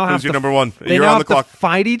princesses now have Who's your to number one? They You're now on have the clock. to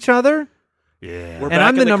fight each other. Yeah. We're And back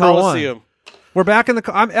I'm the in number one. Coliseum. We're back in the.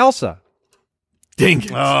 I'm Elsa. Dang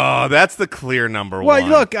it. Oh, that's the clear number Well,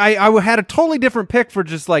 one. look, I had a totally different pick for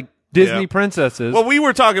just like Disney Yeah. princesses. Well, we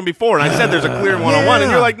were talking before, and I said there's a clear 101, and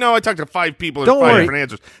Yeah. you're like, no, I talked to 5 people. There's Don't 5 worry. different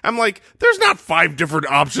answers. I'm like, there's not 5 different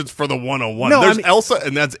options for the 101. No, I There's mean- Elsa,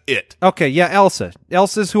 and that's it. Okay, yeah, Elsa.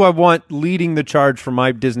 Elsa's who I want leading the charge for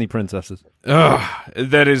my Disney princesses. Ugh,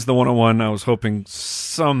 that is the 101 I was hoping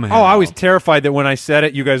somehow. Oh, I was terrified that when I said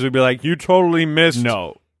it, you guys would be like, "You totally missed."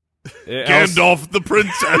 No. Gandalf the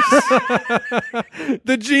princess.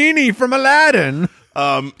 the genie from Aladdin.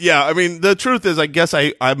 Yeah, I mean, the truth is, I guess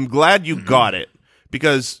I'm glad you got it,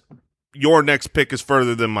 because your next pick is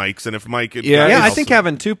further than Mike's, and if Mike... Yeah, Yeah, I Elsa. think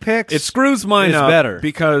having 2 picks. It screws mine is up better.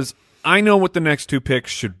 because I know what the next 2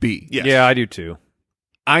 picks should be. Yes. Yeah, I do too.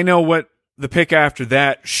 I know what the pick after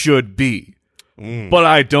that should be, but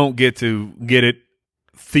I don't get to get it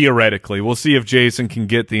theoretically. We'll see if Jason can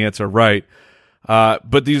get the answer right.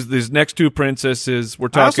 But these next 2 princesses, we're I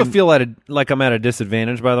talking. also feel like I'm at a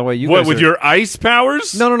disadvantage. By the way, you what guys with are- your ice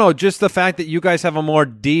powers? No. Just the fact that you guys have a more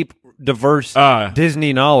deep, diverse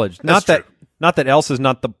Disney knowledge. Not That's that Elsa's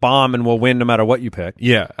not the bomb and will win no matter what you pick.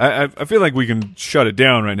 Yeah, I feel like we can shut it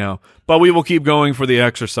down right now, but we will keep going for the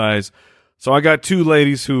exercise. So I got 2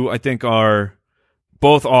 ladies who I think are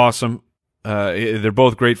both awesome. They're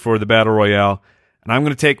both great for the Battle Royale. And I'm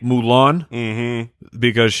going to take Mulan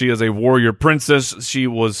because she is a warrior princess. She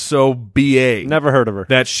was so BA Never heard of her.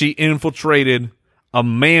 that she infiltrated a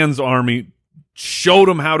man's army, showed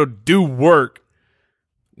him how to do work.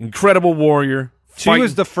 Incredible warrior. She fighting-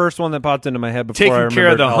 was the first one that popped into my head before I taking care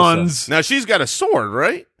of the remembered Elsa. Huns. Now, she's got a sword,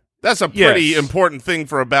 right? That's a pretty Yes. important thing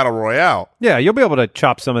for a battle royale. Yeah, you'll be able to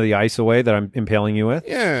chop some of the ice away that I'm impaling you with.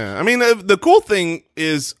 Yeah. I mean, the cool thing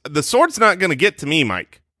is the sword's not going to get to me,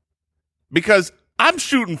 Mike, because I'm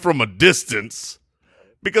shooting from a distance.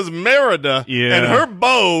 Because Merida Yeah. and her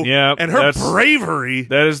bow Yeah, and her that's- bravery.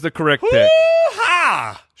 That is the correct pick.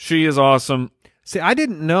 Woo-ha! She is awesome. See, I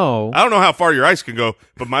didn't know. I don't know how far your ice can go,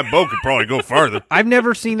 but my bow could probably go farther. I've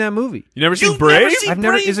never seen that movie. You never seen You've Brave? never seen I've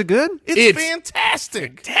never. Brave? Is it good? It's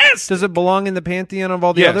fantastic. Does it belong in the pantheon of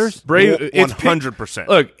all the Yes, others? Brave. It's 100%.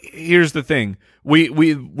 Look, here's the thing. We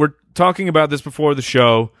were talking about this before the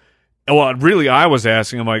show. Well, really, I was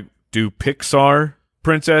asking. I'm like, do Pixar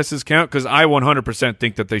princesses count? Because I 100%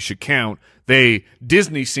 think that they should count.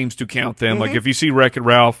 Disney seems to count them. Like if you see Wreck-It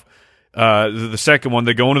Ralph, the second one,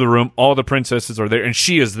 they go into the room, all the princesses are there, and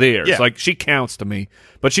she is there. Yeah. It's like she counts to me,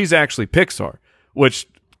 but she's actually Pixar, which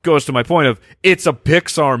goes to my point of it's a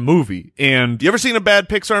Pixar movie, and You ever seen a bad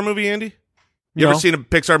Pixar movie, Andy? You No. ever seen a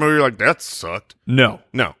Pixar movie you're like, that sucked? no,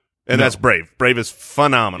 No. And No. that's Brave. Brave is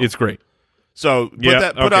phenomenal. it's great. So put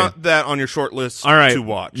Yeah, okay. that on your short list All right, to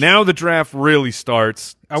watch. now the draft really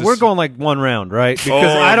starts. We're going like one round, right? oh,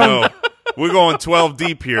 Because I don't, no. We're going 12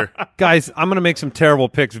 deep here. guys. I'm going to make some terrible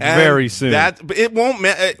picks And very soon. But it won't.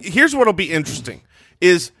 Here's what'll be interesting: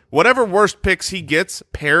 is whatever worst picks he gets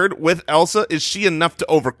paired with Elsa, is she enough to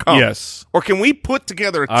overcome? Yes. Or can we put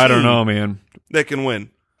together a team I don't know, man. that can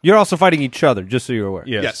win? You're also fighting each other, just so you're aware.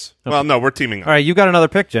 Yes. Well, no, we're teaming up. All right, you got another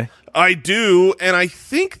pick, Jay. I do, and I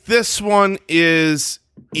think this one is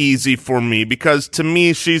easy for me because to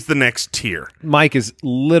me, she's the next tier. Mike is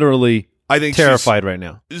literally I think terrified right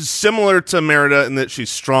now. she's similar to Merida in that she's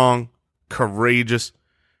strong, courageous,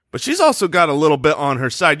 but she's also got a little bit on her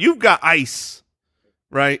side. You've got ice,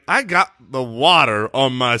 right? I got the water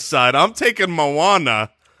on my side. I'm taking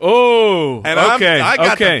Moana. Oh, And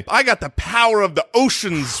okay. I got the power of the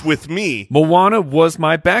oceans with me. Moana was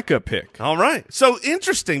my backup pick. All right. So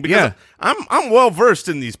interesting because Yeah. I'm well versed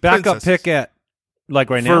in these Backup princesses. pick at like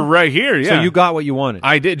right For now. right here, yeah. So you got what you wanted.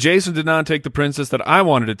 I did. Jason did not take the princess that I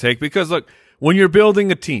wanted to take because, look, when you're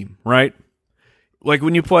building a team, right? Like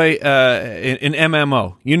when you play an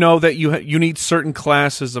MMO, you know that you need certain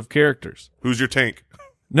classes of characters. Who's your tank?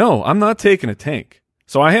 No, I'm not taking a tank.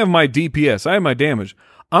 So I have my DPS. I have my damage.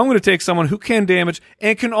 I'm going to take someone who can damage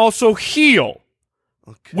and can also heal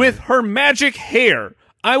with her magic hair.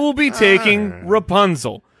 I will be taking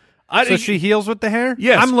Rapunzel. so she heals with the hair?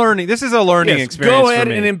 Yes. I'm learning. This is a learning Yes, experience go ahead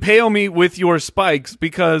for me. and impale me with your spikes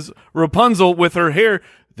because Rapunzel with her hair,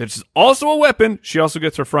 that's also a weapon. She also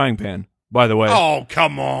gets her frying pan, by the way. Oh,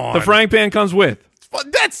 come on. The frying pan comes with.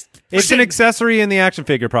 That's It's an accessory in the action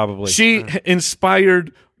figure, probably. She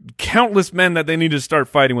inspired countless men that they need to start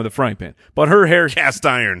fighting with a frying pan. But her hair, cast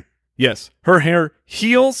iron. yes, her hair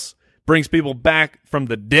heals, brings people back from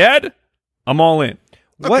the dead. I'm all in.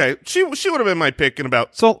 What- Okay, she would have been my pick in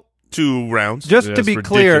about So 2 rounds. just Yeah, to that's be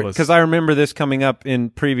clear, ridiculous. because I remember this coming up in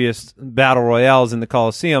previous battle royales in the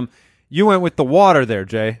Coliseum, you went with the water there,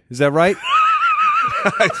 Jay. Is that right?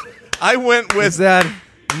 I went Is with that...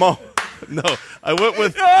 no. I went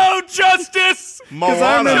with Oh, justice! Because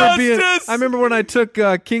I remember when I took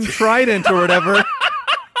King Trident or whatever,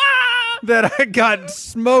 that I got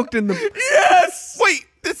smoked in the... Yes! Wait,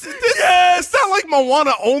 this it's not like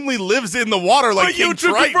Moana only lives in the water like But you King took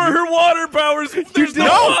it Triton. for her water powers. There's no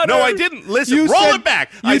water. No, I didn't. Listen, You roll said- it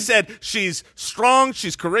back. I said she's strong,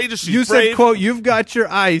 she's courageous, she's You brave. said, quote, you've got your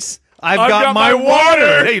ice, I've I've got my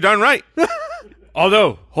water. Hey, you're darn right.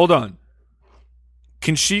 Although, hold on.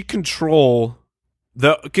 Can she control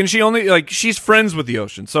can she only, like, she's friends with the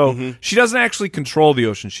ocean. So she doesn't actually control the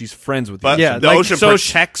ocean. She's friends with the But ocean. Yeah, the like- ocean so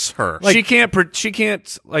protects her. she can't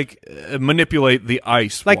manipulate the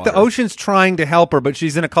ice. Like water. the ocean's trying to help her, but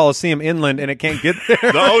she's in a Coliseum inland and it can't get there.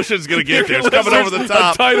 The ocean's gonna get there. It's coming over the There's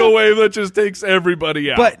top. A tidal wave that just takes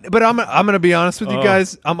everybody out. But I'm gonna be honest with you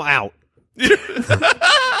guys. I'm out.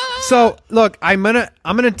 So look, I'm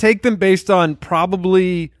gonna take them based on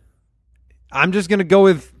probably. I'm just gonna go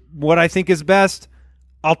with what I think is best.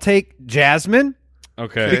 I'll take Jasmine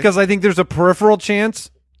okay, because I think there's a peripheral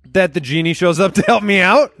chance that the genie shows up to help me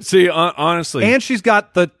out, see, honestly, and she's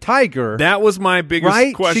got the tiger. that was my biggest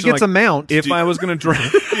Right? question. She gets like, a mount. If I was going to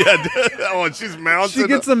draft, Yeah, oh, she's mounted. she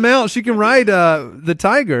gets a mount. She can ride the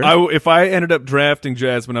tiger. if I ended up drafting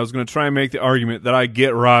Jasmine, I was going to try and make the argument that I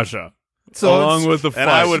get Raja so along it's- with the fight. and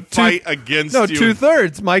I would fight against no you.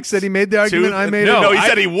 2/3. Mike said he made the argument. I made No, it. he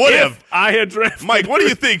said he would have. If I had drafted Mike, what do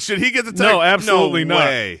you think? Should he get the tag? No, absolutely no not.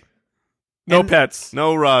 way. no pets,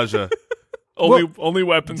 No Raja. only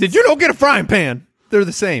weapons. Did you don't get a frying pan? They're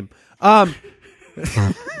the same.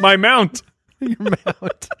 My mount? Your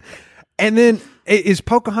mount. And then is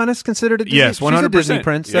Pocahontas considered a Disney? Yes, 100%. She's a Disney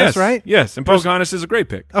princess, yes, right? Yes, and Pocahontas is a great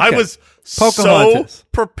pick. I Okay. was Pocahontas. so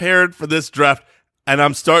prepared for this draft, and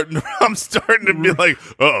I'm starting to be like,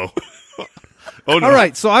 oh no. All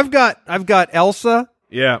right, so I've got Elsa,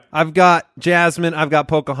 Yeah. I've got Jasmine, I've got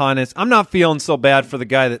Pocahontas. I'm not feeling so bad for the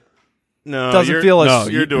guy that No, doesn't you're, feel as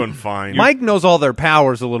no, you're doing fine. Mike knows all their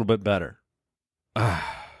powers a little bit better.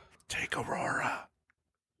 Take Aurora.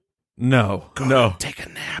 No. Take a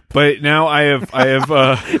nap. But now I have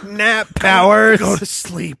Nap powers. Go to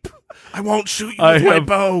sleep. I won't shoot you I with my have-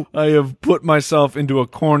 bow. I have put myself into a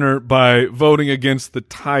corner by voting against the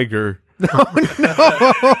tiger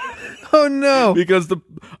Oh no! because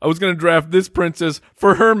I was going to draft this princess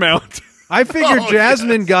for her mount. I figured Oh,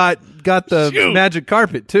 Jasmine got the Shoot. magic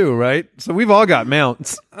carpet too, right? So we've all got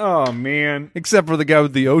mounts, Oh man. except for the guy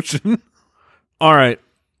with the ocean. All right.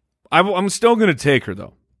 I'm still going to take her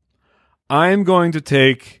though. I'm going to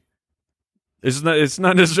take. It's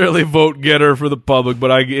not necessarily a vote getter for the public,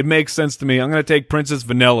 but it makes sense to me. I'm going to take Princess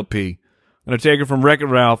Vanellope. I'm going to take her from Wreck-It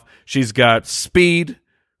Ralph. She's got speed.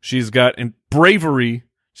 She's got bravery.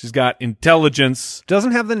 She's got intelligence.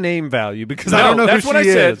 Doesn't have the name value because I No, don't know that's who what I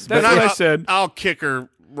she said. is. That's but- what I said. I'll kick her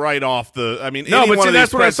right off the. I mean, No, any but one see, of these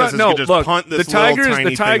that's what I princesses thought. No, could just look, punt this the tiger's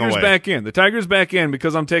little tiny thing away. back in. The tiger's back in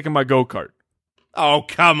because I'm taking my go-kart. Oh,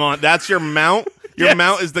 come on. That's your mount? Your Yes.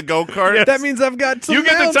 mount is the go-kart? Yes. That means I've got some You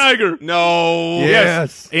get mounts. the tiger. No. Yeah.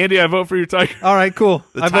 Yes. Andy, I vote for your tiger. All right, cool.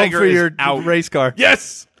 The I vote tiger for is your out. race car.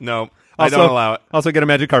 Yes. No. I don't allow it. Also get a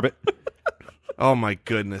magic carpet. Oh, my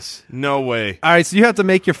goodness. No way. All right, so you have to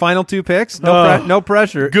make your final 2 picks. No, Oh, no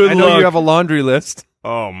pressure. good I know luck. you have a laundry list.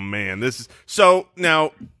 Oh, man. This is. So, now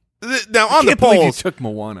on the Can't believe you polls. took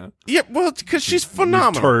Moana. Yeah, well, because she's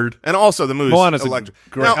phenomenal. turd. And also the movie's Moana's a electric.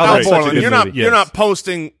 great- Now, oh, Al right, such a Borland, good you're not movie. you're Yes. not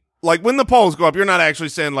posting like when the polls go up, you're not actually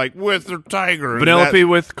saying like with the tiger. and Vanellope that-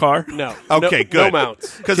 with car. No. Okay, no, good. No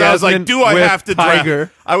mounts. Because I was like, Jasmine do I with have to tiger.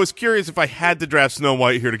 draft? I was curious if I had to draft Snow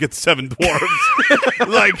White here to get 7 dwarves.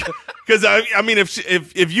 like, because I mean,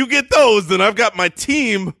 if you get those, then I've got my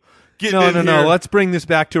team. Getting in No. here. Let's bring this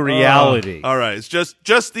back to reality. All right, it's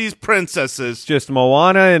just these princesses Just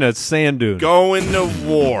Moana and a sand dune. going to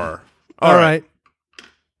war. All right.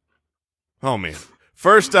 Oh man.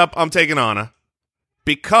 First up, I'm taking Anna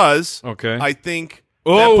because Okay. I think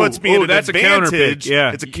Oh, that puts me at an that's a counter advantage. pick,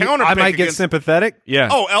 yeah. It's a counter. I pick might get against- sympathetic. Yeah.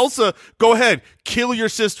 Oh, Elsa, go ahead, kill your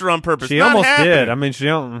sister on purpose. She Not almost happening. did. I mean, she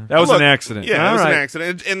don't. that was Look, an accident. Yeah, it All was an right.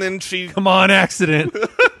 accident, and then she. Come on, accident.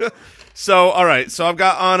 So, all right, so I've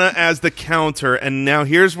got Anna as the counter, and now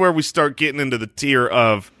here's where we start getting into the tier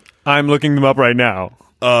of I'm looking them up right now.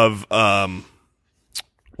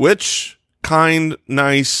 which kind,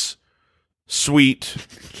 nice, sweet,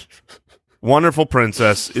 wonderful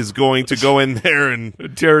princess is going to go in there and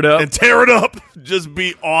Tear it up. tear it up. Just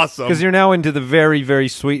be awesome. Because you're now into the very, very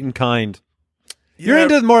sweet and kind. You're Yeah.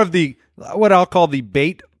 into more of the what I'll call the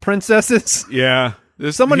bait princesses. yeah.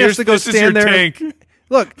 Someone has to go this is stand your there. Tank.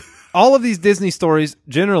 Look, all of these Disney stories,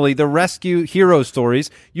 generally the rescue hero stories,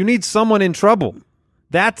 you need someone in trouble.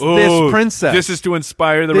 That's Ooh, this princess. This is to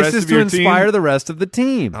inspire the This rest is of to your inspire team. the rest of the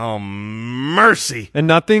team. Oh, mercy. And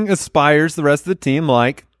nothing inspires the rest of the team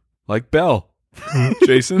like Like Belle.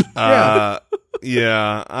 Jason. Yeah,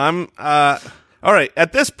 I'm all right,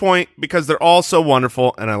 at this point, because they're all so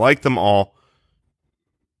wonderful and I like them all,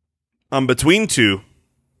 I'm between two.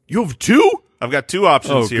 You have 2? I've got 2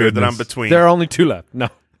 options Oh, here that I'm goodness. between. there are only 2 left. No.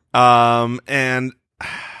 And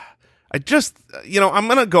I just, I'm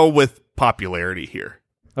going to go with popularity here.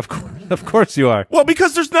 Of course you are. Well,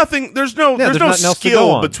 because there's no there's nothing else to go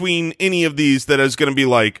skill on. between any of these that is going to be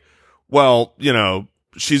like, well,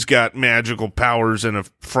 she's got magical powers in a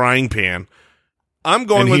frying pan. I'm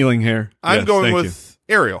going And with healing hair. I'm Yes, going thank with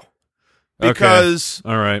Ariel Okay. because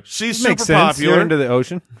you. All right. she's super Makes sense. popular. You're into the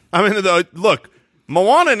ocean. I'm into the look.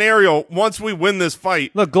 Moana and Ariel. Once we win this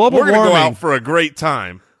fight, Look, global we're gonna go warming. out for a great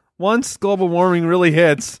time. Once global warming really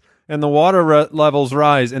hits and the water levels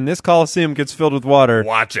rise and this Coliseum gets filled with water,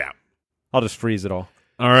 Watch out! I'll just freeze it all.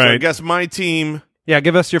 All So I right. guess my team. Yeah,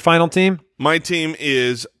 give us your final team. My team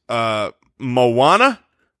is Moana,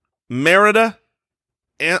 Merida,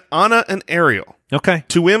 Anna, and Ariel. Okay.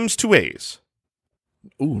 2 M's, 2 A's.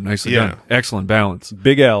 Ooh, nicely Yeah. done. Excellent balance.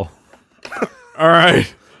 Big L. All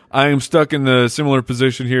right. I am stuck in the similar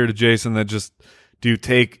position here to Jason that just do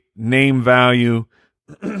take name value,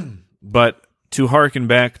 but to harken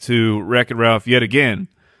back to Wreck-It Ralph yet again,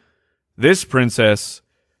 this princess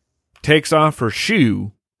takes off her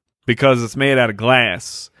shoe because it's made out of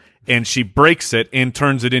glass, and she breaks it and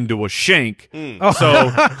turns it into a shank.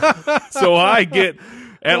 So I get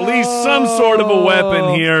at least some sort of a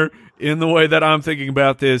weapon here in the way that I'm thinking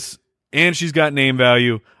about this, and she's got name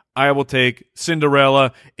value. I will take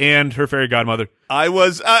Cinderella and her fairy godmother. I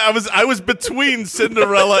was between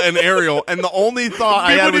Cinderella and Ariel, and the only thought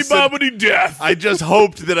I had was death. I just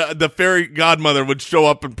hoped that the fairy godmother would show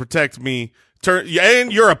up and protect me.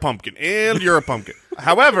 And you're a pumpkin. And you're a pumpkin.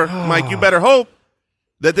 However, Mike, you better hope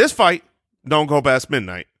that this fight don't go past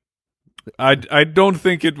midnight. I don't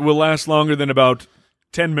think it will last longer than about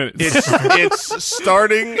 10 minutes. It's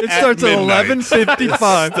starting. It starts at midnight.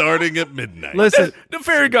 11:55. Starting at midnight. Listen, The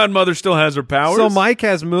fairy godmother still has her powers. so Mike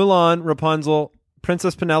has Mulan, Rapunzel,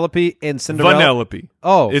 Princess Penelope, and Cinderella. Vanellope.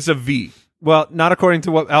 Oh. It's a V. Well, not according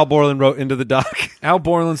to what Al Borland wrote into the doc. Al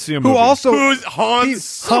Borland, see a Who movie. also Who's Han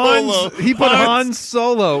Solo? he put Han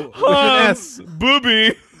Solo with an S.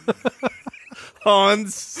 Booby. Han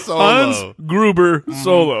Solo. Hans Gruber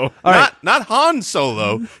Solo. All right. Not Han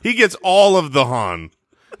Solo. He gets all of the Han.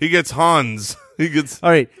 He gets Hans. He gets. All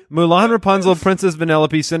right, Mulan, Rapunzel, Princess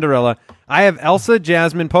Vanellope, Cinderella. I have Elsa,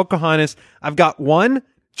 Jasmine, Pocahontas. I've got one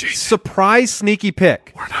surprise sneaky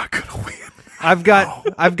pick. We're not going to win. I've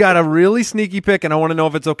got a really sneaky pick, and I want to know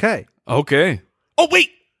if it's okay. Okay. Oh wait,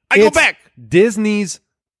 I go It's back. Disney's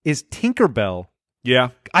is Tinkerbell. Yeah.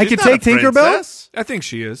 I She's could not take a Tinkerbell. princess. I think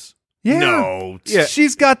she is. Yeah. No. Yeah.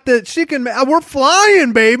 She's got the. She can. We're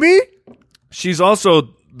flying, baby. She's also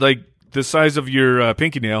like the size of your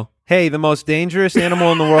pinky nail. Hey, the most dangerous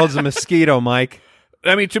animal in the world is a mosquito, Mike.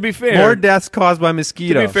 I mean, to be fair, More deaths caused by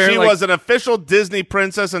mosquito. To be fair, She like- was an official Disney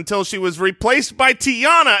princess until she was replaced by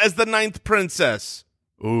Tiana as the 9th princess.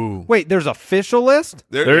 ooh, Wait, there's a official list?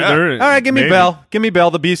 they're All right, give me maybe. Belle. Give me Belle.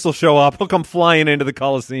 The beast will show up. He'll come flying into the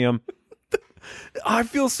Coliseum. I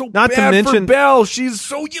feel so Not to bad mention- for Belle. She's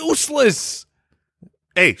so useless.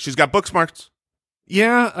 Hey, she's got book smarts.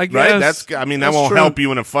 Yeah, I guess. Right? That That's won't true. help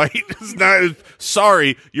you in a fight. It's not.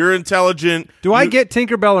 Sorry, you're intelligent. Do I get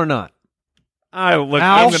Tinkerbell or not? Al,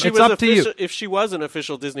 Al, If she it's was up to you. If she was an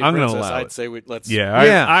official Disney I'm gonna princess, allow I'd it. say let's. Yeah,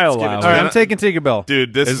 Yeah. I Let's give it allow to All right, it. I'm taking Tinkerbell.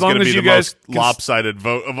 Dude, this As is long going to as be you the guys most lopsided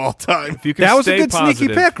vote of all time. If you can That was a stay good positive.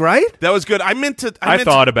 sneaky pick, right? That was good. I meant to. I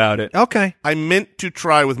thought about it. Okay. I meant to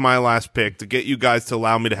try with my last pick to get you guys to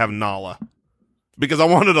allow me to have Nala because I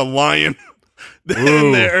wanted a lion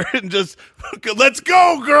in there and just let's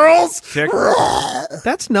go, girls.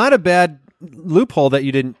 That's not a bad loophole that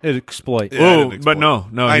you didn't exploit. Yeah, I didn't but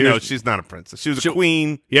exploit no, I know here's- she's not a princess. She was a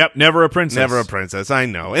queen, Yep, never a princess. never a princess. I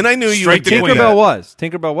know, and I knew you Straight would to get queen. that.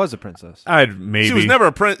 Tinkerbell was a princess. I'd maybe. She was never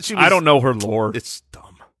a prince. I don't know her lore. It's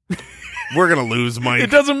dumb. We're gonna lose, Mike. It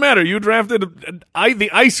doesn't matter. You drafted the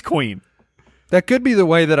Ice Queen. That could be the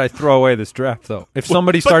way that I throw away this draft, though. If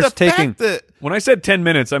somebody But starts the fact taking, that When I said 10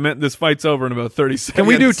 minutes, I meant this fight's over in about 30 seconds. can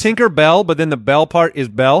we do Tinkerbell, but then the Bell part is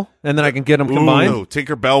Bell, and then I can get them combined? Ooh,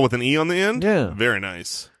 Tinker Bell with an E on the end. Yeah. very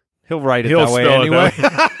nice. He'll write it He'll that way spell it anyway.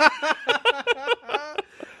 that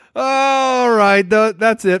All right,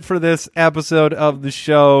 that's it for this episode of the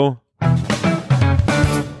show.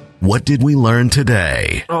 What did we learn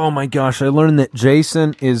today? Oh my gosh, I learned that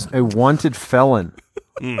Jason is a wanted felon.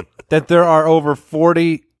 That there are over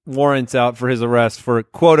 40 warrants out for his arrest for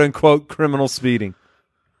quote-unquote criminal speeding.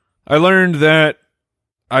 I learned that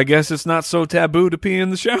I guess it's not so taboo to pee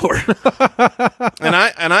in the shower. And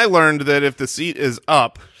I learned that if the seat is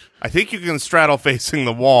up, I think you can straddle facing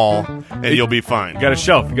the wall, and you'll be fine. You got a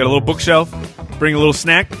shelf. You got a little bookshelf. Bring a little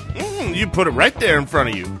snack. You put it right there in front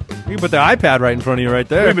of you. You can put the iPad right in front of you right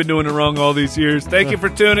there. We've been doing it wrong all these years. Thank you for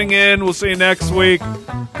tuning in. We'll see you next week.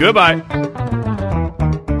 Goodbye.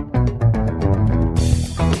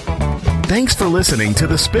 Thanks for listening to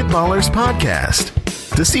the Spitballers Podcast.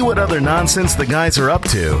 To see what other nonsense the guys are up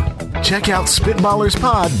to, check out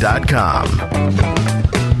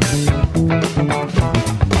SpitballersPod.com.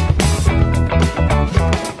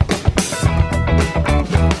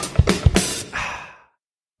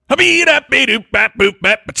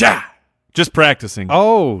 Just practicing.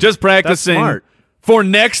 Oh, Just practicing that's smart. for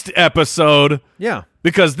next episode Yeah.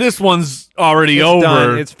 because this one's already It's over.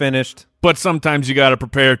 done. It's finished. But sometimes you got to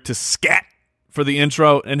prepare to scat for the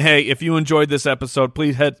intro. And hey, if you enjoyed this episode,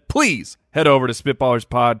 please head over to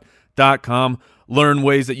spitballerspod.com. Learn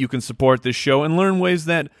ways that you can support this show and learn ways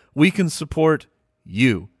that we can support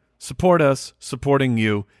you. Support us, supporting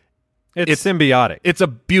you. It's symbiotic. It's a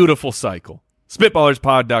beautiful cycle.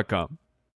 Spitballerspod.com.